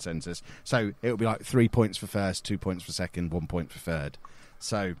kind of consensus. So it'll be like 3 points for first, 2 points for second, 1 point for third.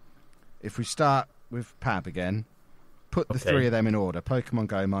 So if we start with Pab again, put the 3 of them in order: Pokemon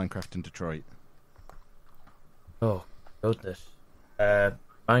Go, Minecraft, and Detroit. Oh, goodness.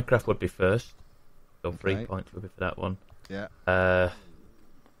 Minecraft would be first. So 3 points would be for that one. Yeah.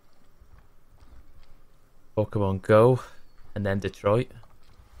 Pokemon Go, and then Detroit.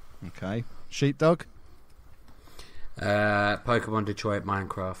 Okay. Sheepdog? Pokemon, Detroit,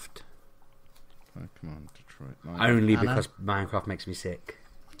 Minecraft. Pokemon, Detroit, Minecraft. Only Anna? because Minecraft makes me sick.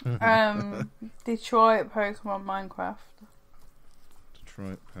 Detroit, Pokemon, Minecraft.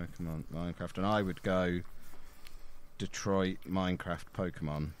 Detroit, Pokemon, Minecraft. And I would go Detroit, Minecraft,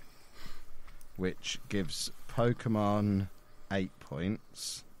 Pokemon, which gives Pokemon 8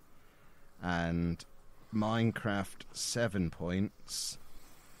 points and Minecraft 7 points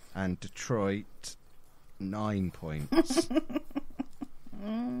and Detroit 9 points,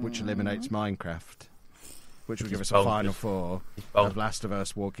 which eliminates Minecraft, which would give us a final four of Last of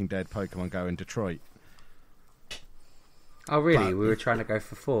Us, Walking Dead, Pokemon Go, and Detroit. Oh, really? But we were trying to go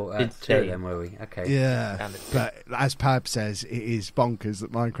for two of them, were we? Okay. Yeah, but as Pab says, it is bonkers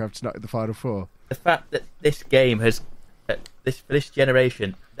that Minecraft's not in the final four. The fact that this game has, for this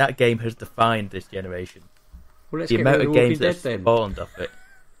generation, that game has defined this generation. Well, let's The get amount rid of of games Walking that Dead then. spawned off it.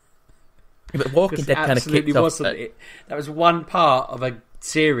 Yeah, but Walking Dead kind of kicked off. Wasn't it? That was one part of a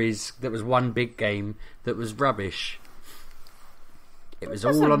series that was one big game that was rubbish. It was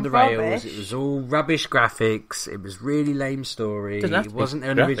all on the rails. It was all rubbish graphics. It was really lame story. It wasn't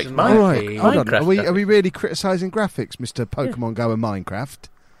an original IP. Hold on. Are we really criticising graphics, Mr. Pokemon Go and Minecraft?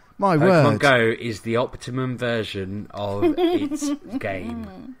 My Pokemon word. Go is the optimum version of its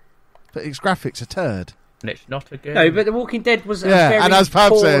game. But its graphics are turd. And it's not a game. No, but The Walking Dead was a very and as Pab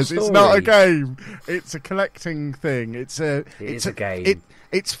poor says, story. it's not a game. It's a collecting thing. It's a game.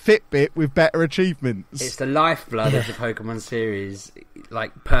 It's Fitbit with better achievements. It's the lifeblood of the Pokemon series,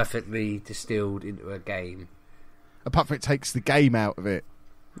 like perfectly distilled into a game. Apart from it takes the game out of it.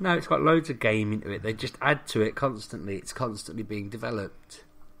 No, it's got loads of game into it. They just add to it constantly. It's constantly being developed.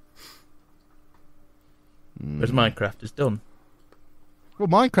 Whereas Minecraft is done. Well,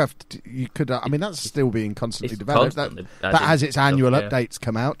 Minecraft, you could. I mean, that's still being constantly It's developed. constantly That has its annual stuff, yeah. updates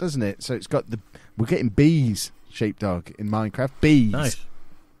come out, doesn't it? So it's got we're getting bees, sheepdog, in Minecraft. Bees. Nice.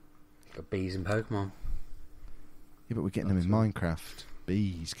 Got bees and Pokemon. Yeah, but we're getting them in Minecraft.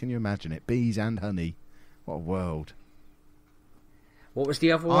 Bees. Can you imagine it? Bees and honey. What a world. What was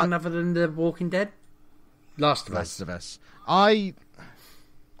the other one other than The Walking Dead? Last of Us. I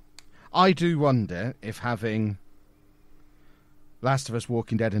do wonder if having Last of Us,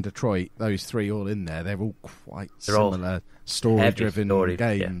 Walking Dead, and Detroit, those three all in there, they're all quite similar story-driven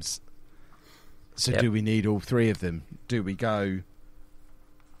games. Yeah. So do we need all three of them? Do we go?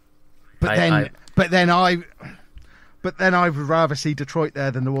 But then I would rather see Detroit there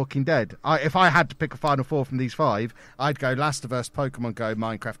than The Walking Dead. If I had to pick a final four from these five, I'd go Last of Us, Pokemon Go,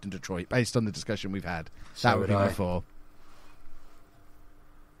 Minecraft, and Detroit, based on the discussion we've had. That would be my four.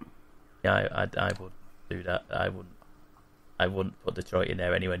 Yeah, I would do that. I wouldn't put Detroit in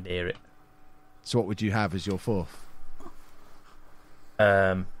there anywhere near it. So what would you have as your fourth?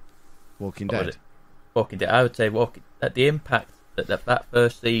 Walking Dead. Walking Dead. I would say the impact that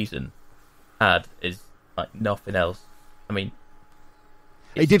first season had is like nothing else. I mean,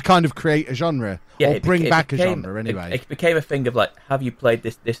 it did kind of create a genre, or bring back a genre anyway. It became a thing of like, have you played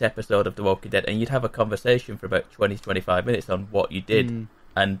this episode of The Walking Dead? And you'd have a conversation for about 20-25 minutes on what you did,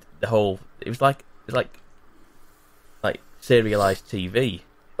 and it was like serialized TV,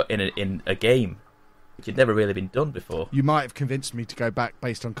 but in a game, which had never really been done before. You might have convinced me to go back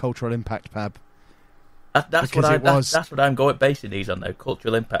based on cultural impact, Pab. That's what I'm going basing these on now.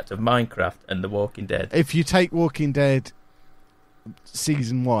 Cultural impact of Minecraft and The Walking Dead. If you take Walking Dead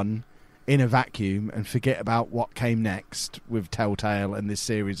season 1 in a vacuum and forget about what came next with Telltale and this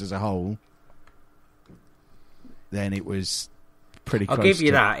series as a whole, then it was pretty close. I'll give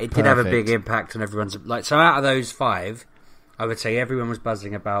you that. It did have a big perfect. impact on everyone's. So out of those five, I would say everyone was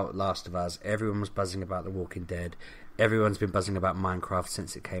buzzing about Last of Us. Everyone was buzzing about The Walking Dead. Everyone's been buzzing about Minecraft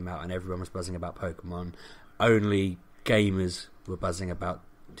since it came out, and everyone was buzzing about Pokemon. Only gamers were buzzing about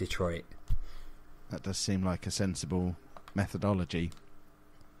Detroit. That does seem like a sensible methodology.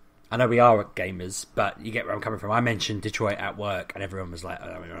 I know we are gamers, but you get where I'm coming from. I mentioned Detroit at work, and everyone was like, I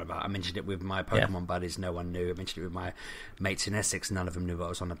don't know about. I mentioned it with my Pokemon buddies, no one knew. I mentioned it with my mates in Essex, none of them knew what I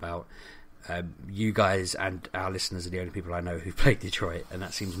was on about. You guys and our listeners are the only people I know who played Detroit, and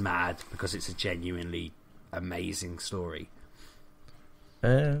that seems mad because it's a genuinely amazing story.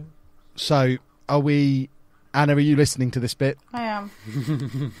 So, are we... Anna, are you listening to this bit? I am.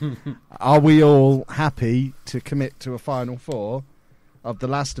 Are we all happy to commit to a final four of The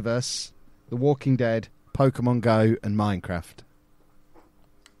Last of Us, The Walking Dead, Pokemon Go, and Minecraft?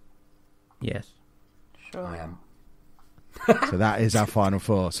 Yes. Sure. I am. So that is our final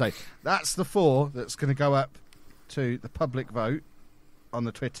 4. So that's the 4 that's going to go up to the public vote on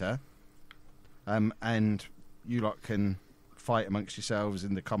the Twitter. And you lot can fight amongst yourselves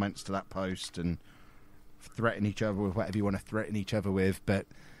in the comments to that post and threaten each other with whatever you want to threaten each other with. But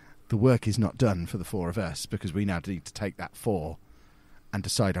the work is not done for the 4 of us, because we now need to take that 4 and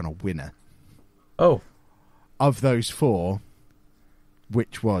decide on a winner. Oh. Of those 4,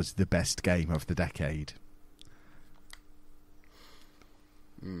 which was the best game of the decade?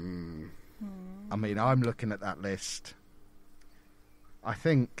 I mean, I'm looking at that list. I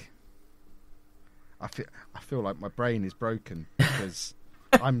feel like my brain is broken, because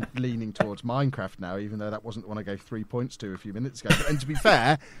I'm leaning towards Minecraft now, even though that wasn't the one I gave 3 points to a few minutes ago. And to be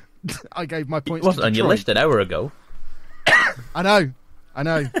fair, I gave my points. It wasn't to on your list an hour ago. I know.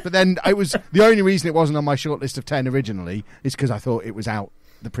 But then it was the only reason it wasn't on my short list of 10 originally is because I thought it was out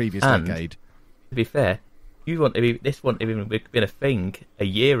the previous decade. To be fair, this wouldn't have even been a thing a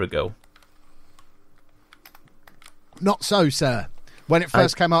year ago. Not so, sir. When it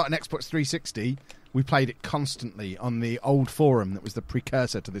first came out on Xbox 360, we played it constantly on the old forum that was the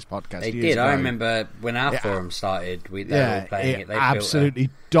precursor to this podcast. They years did. ago. I remember when our forum started, they were all playing it. They absolutely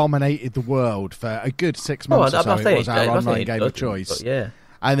dominated the world for a good 6 months or so. It was our online game of choice. Yeah.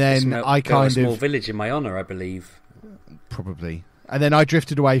 And then I kind of... a small village in my honour, I believe. Probably. And then I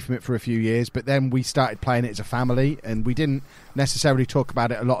drifted away from it for a few years, but then we started playing it as a family, and we didn't necessarily talk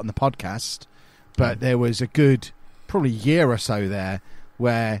about it a lot on the podcast, but there was a good, probably year or so there,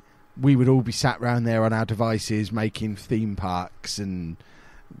 where we would all be sat around there on our devices making theme parks and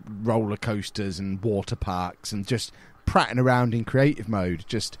roller coasters and water parks and just prattling around in creative mode,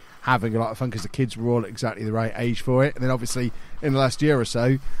 just having a lot of fun because the kids were all at exactly the right age for it. And then obviously in the last year or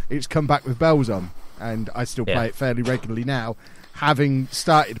so, it's come back with bells on, and I still play it fairly regularly now. Having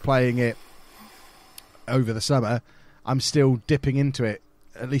started playing it over the summer, I'm still dipping into it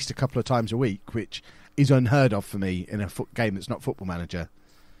at least a couple of times a week, which is unheard of for me in a game that's not Football Manager.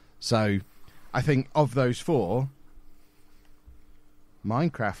 So I think of those 4,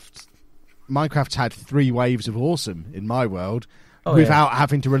 Minecraft's had 3 waves of awesome in my world without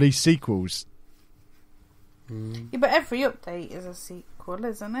having to release sequels. Yeah, but every update is a sequel,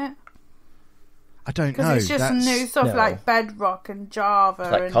 isn't it? I don't know. Because it's just new stuff like Bedrock and Java.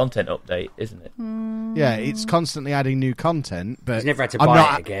 It's like content update, isn't it? Yeah, it's constantly adding new content, but he's never had to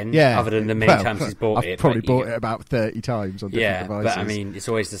buy it again, other than the many times he's bought it. I've probably bought it about 30 times on different devices. But I mean, it's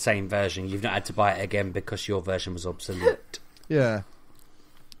always the same version. You've not had to buy it again because your version was obsolete. Yeah.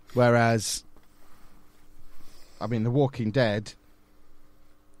 Whereas, I mean, The Walking Dead,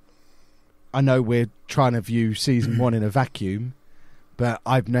 I know we're trying to view season 1 in a vacuum, but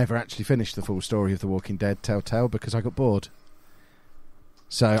I've never actually finished the full story of The Walking Dead Telltale because I got bored.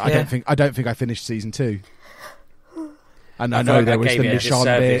 So I don't think I finished season 2. And I know there was the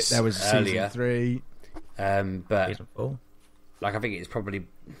Michonne bit, there was season 3. But season 4. Like, I think it's probably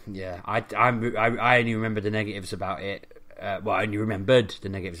I only remember the negatives about it. I only remembered the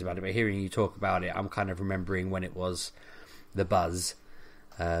negatives about it, but hearing you talk about it, I'm kind of remembering when it was the buzz.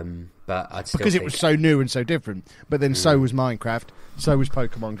 But I'd still because it was so new and so different. But then so was Minecraft, so was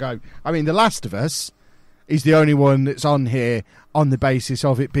Pokemon Go. I mean, The Last of Us is the only one that's on here on the basis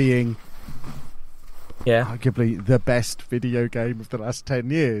of it being arguably the best video game of the last 10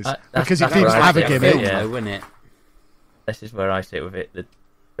 years. Because it didn't have a gimmick. Wouldn't it? This is where I sit with it.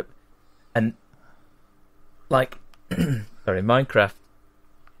 And, like, sorry, Minecraft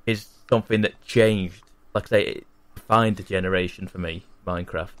is something that changed. Like I say, it defined a generation for me.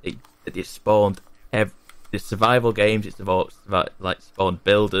 Minecraft, it spawned the survival games. It's spawned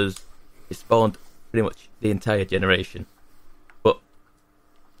builders. It spawned pretty much the entire generation. But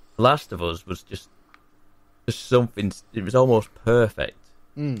Last of Us was just something. It was almost perfect.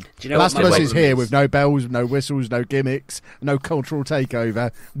 Do you know Last of Us is here with no bells, no whistles, no gimmicks, no cultural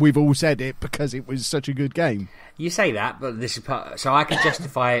takeover. We've all said it because it was such a good game. You say that, but this is part, so I can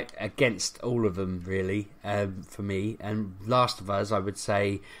justify it against all of them, really, for me. And Last of Us, I would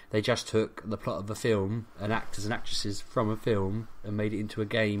say they just took the plot of a film and actors and actresses from a film and made it into a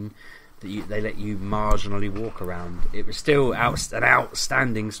game that they let you marginally walk around. It was still an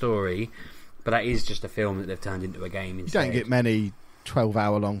outstanding story, but that is just a film that they've turned into a game instead. You don't get many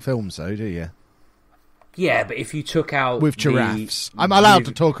 12-hour-long films, though, do you? Yeah, but if you took out with giraffes, I'm allowed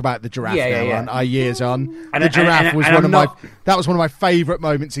to talk about the giraffe now. Aren't I? Years on, and the giraffe was that was one of my favourite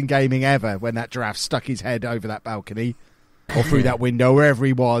moments in gaming ever. When that giraffe stuck his head over that balcony or through that window, wherever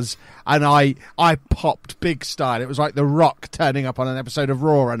he was, and I popped big style. It was like The Rock turning up on an episode of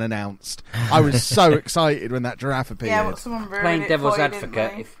Raw unannounced. I was so excited when that giraffe appeared. Yeah, but someone ruined playing it devil's for you,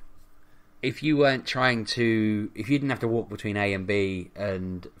 advocate. if you weren't trying to, if you didn't have to walk between A and B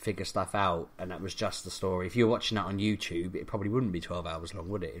and figure stuff out, and that was just the story, if you were watching that on YouTube, it probably wouldn't be 12 hours long,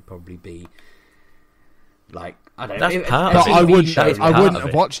 would it? It'd probably be like, I don't know. That's part But of it. I wouldn't. That is I part wouldn't of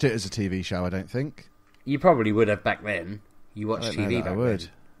have it. watched it as a TV show. I don't think. You probably would have back then. You I watched don't know TV that back I would. then.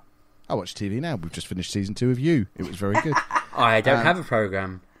 I watch TV now. We've just finished season 2 of You. It was very good. I don't have a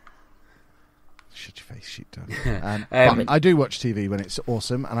program. Shut your face, sheepdog. But I do watch TV when it's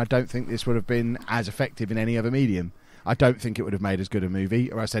awesome, and I don't think this would have been as effective in any other medium. I don't think it would have made as good a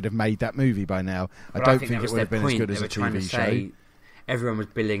movie, or I said have made that movie by now. But I don't that think it was would have their been as point. good They as were a trying to TV say, show. everyone was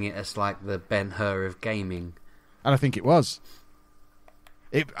billing it as like the Ben-Hur of gaming. And I think it was.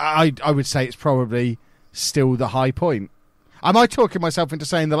 I would say it's probably still the high point. Am I talking myself into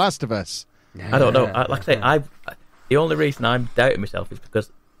saying The Last of Us? I don't know. Like I say, the only reason I'm doubting myself is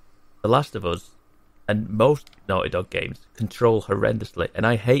because The Last of Us and most Naughty Dog games control horrendously, and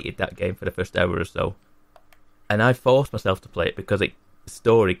I hated that game for the first hour or so. And I forced myself to play it because the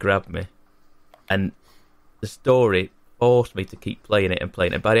story grabbed me, and the story forced me to keep playing it and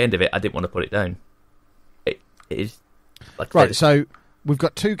playing it. And by the end of it, I didn't want to put it down. It is like Right, so we've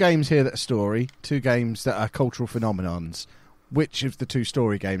got 2 games here that are story, 2 games that are cultural phenomenons. Which of the 2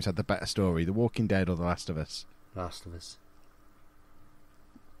 story games had the better story, The Walking Dead or The Last of Us? Last of Us.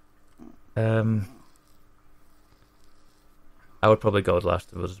 I would probably go with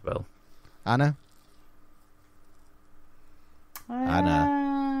Last of Us as well. Anna?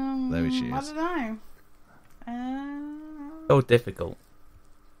 Anna. There she I is. don't know. So difficult.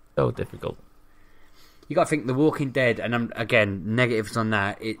 So difficult. You got to think The Walking Dead, and again, negatives on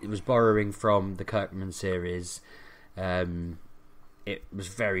that. It was borrowing from the Kirkman series. It was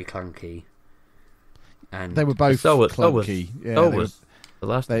very clunky, and They were both So was clunky. The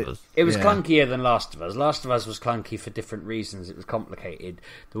Last of Us. it was yeah. clunkier than Last of Us. Last of Us was clunky for different reasons. It was complicated.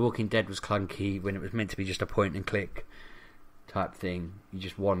 The Walking Dead was clunky when it was meant to be just a point and click type thing. You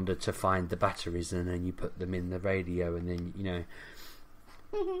just wander to find the batteries, and then you put them in the radio, and then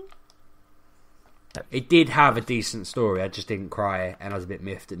It did have a decent story. I just didn't cry, and I was a bit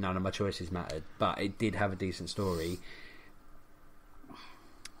miffed that none of my choices mattered. But it did have a decent story.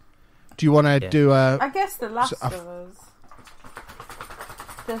 Do you want to do a... I guess The Last of Us.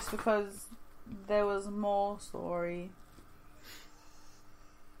 Just because there was more story.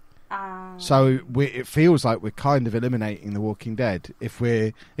 So it feels like we're kind of eliminating The Walking Dead. If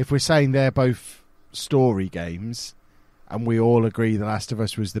we're saying they're both story games, and we all agree The Last of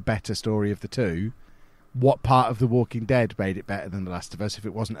Us was the better story of the 2, what part of The Walking Dead made it better than The Last of Us if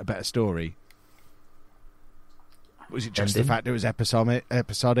it wasn't a better story? Was it just the fact it was episodic,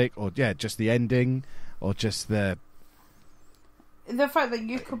 or just the ending, or just the fact that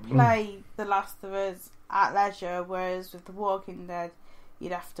you could play The Last of Us at leisure, whereas with The Walking Dead,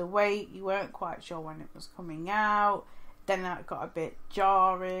 you'd have to wait. You weren't quite sure when it was coming out. Then that got a bit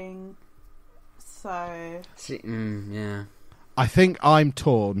jarring. So Yeah. I think I'm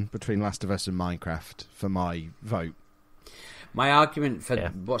torn between Last of Us and Minecraft for my vote. My argument for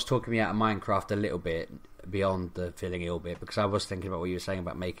what's talking me out of Minecraft a little bit beyond the feeling ill bit, because I was thinking about what you were saying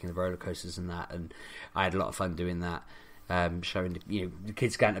about making the roller coasters and that, and I had a lot of fun doing that. Showing the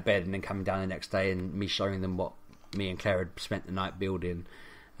kids going to bed and then coming down the next day, and me showing them what me and Claire had spent the night building.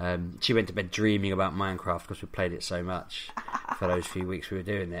 She went to bed dreaming about Minecraft because we played it so much for those few weeks we were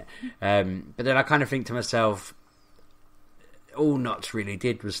doing it. But then I kind of think to myself, all Knots really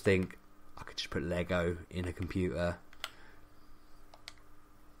did was think, I could just put Lego in a computer.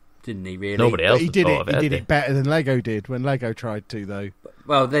 Didn't he really? Nobody else He has did thought it. of He it, did had it better than Lego did when Lego tried to, though.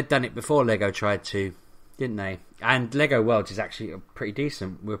 Well, they'd done it before Lego tried to, didn't they? And Lego Worlds is actually pretty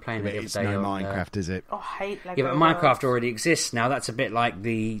decent. We were playing it the other It's day no on Minecraft, is it? I hate Lego. Yeah, but Minecraft already exists now. That's a bit like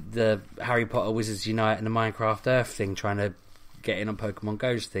the Harry Potter Wizards Unite and the Minecraft Earth thing, trying to get in on Pokemon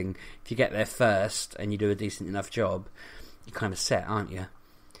Go's thing. If you get there first and you do a decent enough job, you're kind of set, aren't you?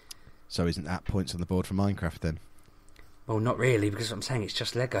 So isn't that points on the board for Minecraft then? Well, not really, because I'm saying it's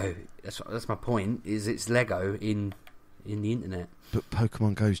just Lego. That's my point. Is it's Lego in the internet? But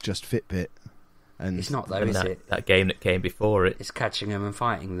Pokemon Go's just Fitbit, and It's not though, And is that, it? that game that came before it. It's catching them and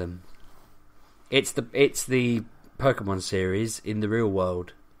fighting them. It's the Pokemon series in the real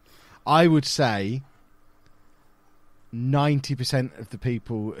world. I would say 90% of the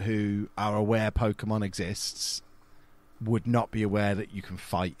people who are aware Pokemon exists would not be aware that you can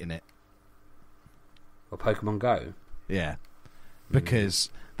fight in it. Or Pokemon Go. Yeah. Because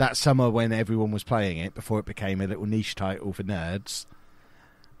that summer when everyone was playing it, before it became a little niche title for nerds,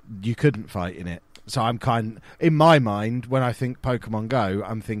 you couldn't fight in it. So I'm in my mind, when I think Pokemon Go,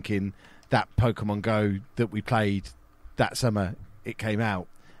 I'm thinking that Pokemon Go that we played that summer it came out.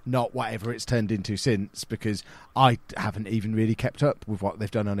 not whatever it's turned into since, because I haven't even really kept up with what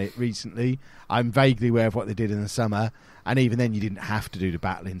they've done on it recently. I'm vaguely aware of what they did in the summer, and even then you didn't have to do the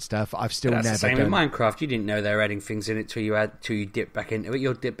battling stuff. I've still But never that's the same done... with Minecraft. You didn't know they were adding things in it till you dip back into it.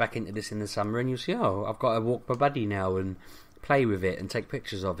 You'll dip back into this in the summer and you'll see, oh, I've got to walk my buddy now and play with it and take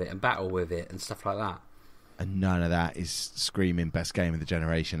pictures of it and battle with it and stuff like that. And none of that is screaming best game of the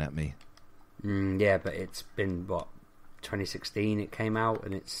generation at me. Yeah, but it's been, 2016 it came out,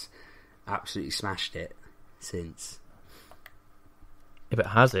 and it's absolutely smashed it since. If it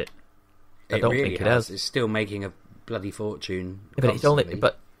has it, I don't really think it has. It's still making a bloody fortune. Yeah, but it's only.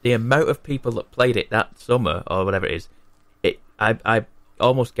 But the amount of people that played it that summer or whatever it is, I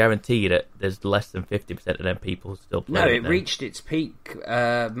almost guarantee that there's less than 50% of them people still playing it. No, it reached its peak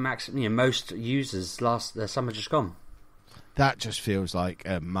most users the summer just gone. That just feels like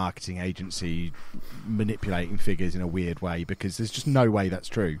a marketing agency manipulating figures in a weird way, because there's just no way that's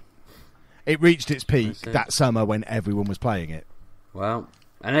true. It reached its peak that summer when everyone was playing it. Well,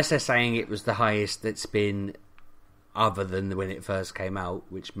 unless they're saying it was the highest that's been other than when it first came out,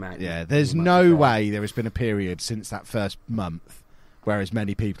 which might... Yeah, there's no way there has been a period since that first month where as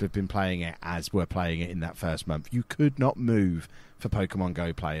many people have been playing it as were playing it in that first month. You could not move for Pokemon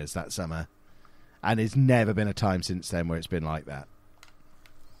Go players that summer. And there's never been a time since then where it's been like that.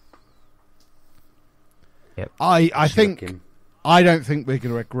 Yep. I don't think we're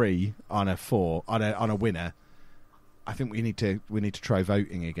going to agree on a winner. I think we need to try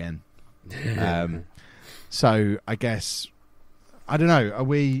voting again. So I guess I don't know. Are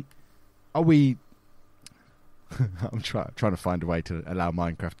we? I'm trying to find a way to allow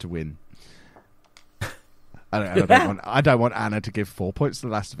Minecraft to win. I don't want Anna to give 4 points to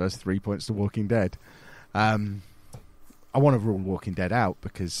The Last of Us, 3 points to Walking Dead. I want to rule Walking Dead out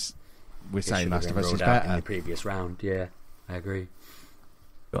because we're saying Last of Us is better. In the previous round, yeah, I agree. You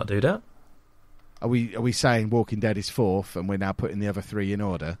want to do that? Are we saying Walking Dead is fourth and we're now putting the other three in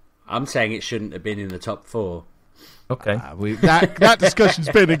order? I'm saying it shouldn't have been in the top 4. Okay. That discussion's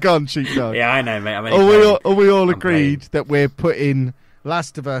been and gone, Sheepdog. Yeah, I know, mate. Are we all agreed that we're putting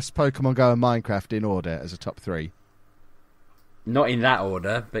Last of Us, Pokemon Go, and Minecraft in order as a top 3? Not in that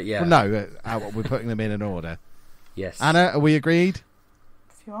order, but yeah. Well, no, we're putting them in an order. Yes. Anna, are we agreed?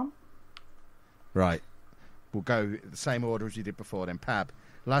 If you want. Right. We'll go the same order as you did before then. Pab,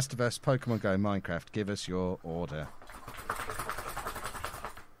 Last of Us, Pokemon Go, Minecraft. Give us your order.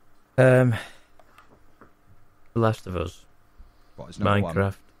 Last of Us. What is number Minecraft.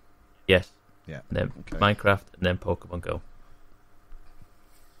 1? Yes. Yeah. And then okay. Minecraft, and then Pokemon Go.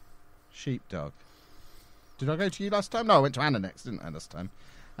 Sheepdog. Did I go to you last time? No, I went to Anna next, didn't I, last time?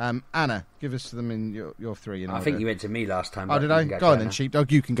 Anna, give us them in your 3 in order. I think you went to me last time. Oh, did I? Go on then,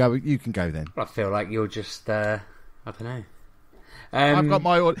 Sheepdog. You can go then. I feel like you're just, I don't know. I've got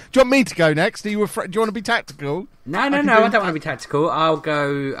my order. Do you want me to go next? Do you want to be tactical? No, I don't want to be tactical. I'll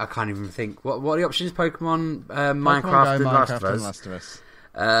go... I can't even think. What are the options? Pokemon, Minecraft, and Last of Us.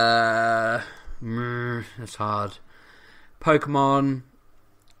 That's hard. Pokemon,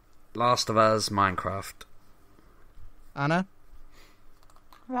 Last of Us, Minecraft. Anna?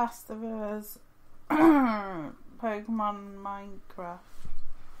 Last of Us, Pokemon, Minecraft.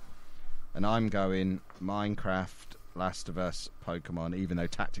 And I'm going Minecraft, Last of Us, Pokemon, even though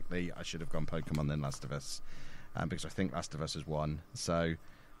tactically I should have gone Pokemon then Last of Us, because I think Last of Us has won. So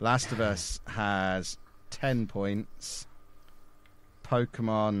Last of Us has 10 points.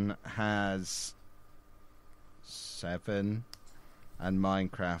 Pokemon has 7. And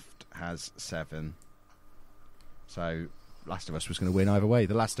Minecraft has 7. So Last of Us was going to win either way.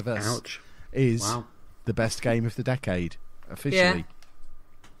 The Last of Us is the best game of the decade, officially. Yeah.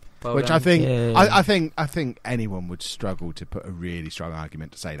 Well Which done. I think anyone would struggle to put a really strong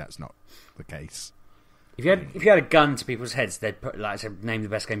argument to say that's not the case. If you had a gun to people's heads, they'd put name the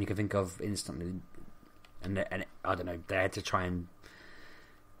best game you could think of instantly, and I don't know, they had to try and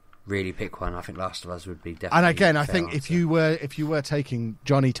really pick one. I think Last of Us would be definitely. And again, I think answer. if you were taking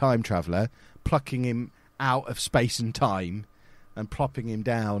Johnny Time Traveller, plucking him out of space and time, and plopping him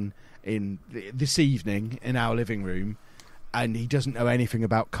down in this evening in our living room, and he doesn't know anything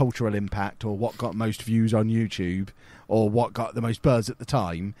about cultural impact or what got most views on YouTube or what got the most buzz at the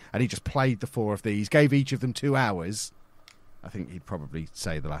time, and he just played the 4 of these, gave each of them 2 hours, I think he'd probably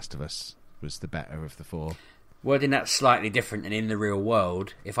say The Last of Us was the better of the 4. Wording that slightly different, and in the real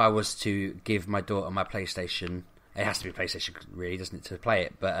world, if I was to give my daughter my PlayStation, it has to be PlayStation, really, doesn't it, to play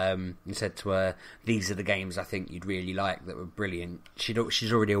it? But you said to her, "These are the games I think you'd really like that were brilliant."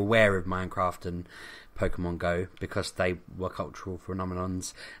 She's already aware of Minecraft and Pokemon Go because they were cultural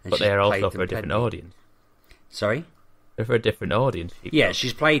phenomenons, and but they're also for a different audience. Sorry, They're for a different audience. Yeah,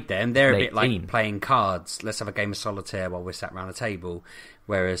 she's played them. They're a bit 18. like playing cards. Let's have a game of solitaire while we're sat around a table.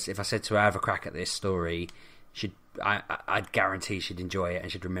 Whereas if I said to her, have a crack at this story, I'd guarantee she'd enjoy it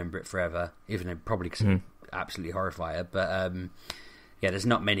and she'd remember it forever, even though probably because it'd absolutely horrify her. But yeah, there's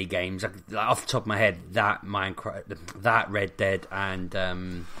not many games. Like, off the top of my head, that Red Dead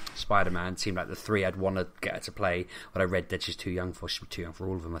and Spider-Man seemed like the three I'd want to get her to play. Although Red Dead she's too young for. She'd be too young for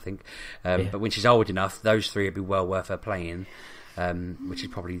all of them, I think. But when she's old enough, those three would be well worth her playing. Which is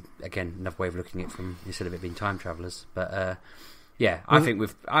probably, again, another way of looking at it from instead of it being time travelers. But yeah,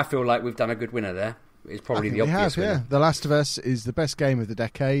 I feel like we've done a good winner there. It's probably the obvious winner. Yeah. The Last of Us is the best game of the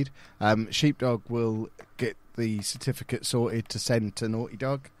decade. Sheepdog will get the certificate sorted to send to Naughty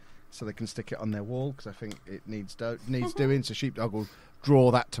Dog so they can stick it on their wall, because I think it needs doing. So Sheepdog will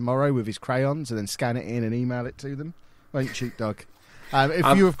draw that tomorrow with his crayons and then scan it in and email it to them. Won't Sheepdog?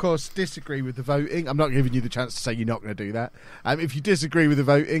 If you, of course, disagree with the voting, I'm not giving you the chance to say you're not going to do that. If you disagree with the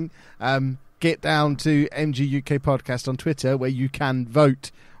voting, get down to MG UK Podcast on Twitter, where you can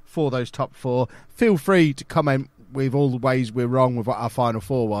vote for those top four. Feel free to comment with all the ways we're wrong with what our final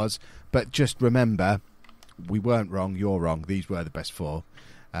four was, but just remember, we weren't wrong, you're wrong. These were the best four.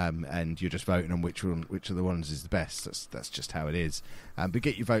 And you're just voting on which of the ones is the best. That's just how it is. But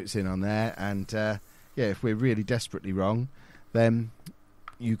get your votes in on there, and if we're really desperately wrong, then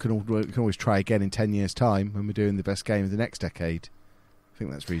you can always try again in 10 years' time when we're doing the best game of the next decade. I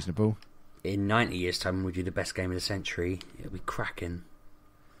think that's reasonable. In 90 years' time, when we do the best game of the century, it'll be cracking.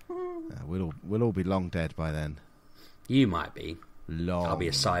 We'll all be long dead by then. You might be. I'll be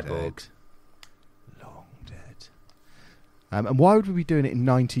a cyborg. Dead. Long dead. And why would we be doing it in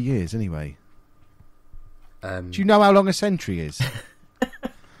 90 years anyway? Do you know how long a century is?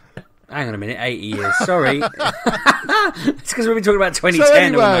 Hang on a minute, 80 years. Sorry. It's because we've been talking about 2010 so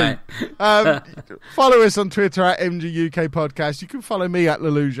anyway, all night. Follow us on Twitter at MG UK Podcast. You can follow me at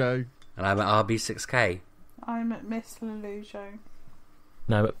Lelujo. And I'm at RB6K. I'm at Miss Lelujo.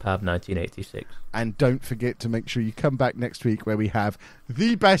 Now at Pab 1986. And don't forget to make sure you come back next week, where we have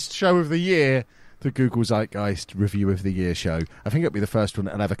the best show of the year, the Google Zeitgeist Review of the Year show. I think it'll be the first one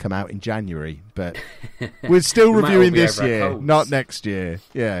that'll ever come out in January, but we're still reviewing this year, not next year.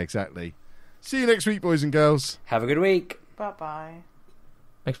 Yeah, exactly. See you next week, boys and girls. Have a good week. Bye-bye.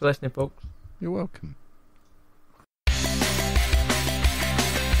 Thanks for listening, folks. You're welcome.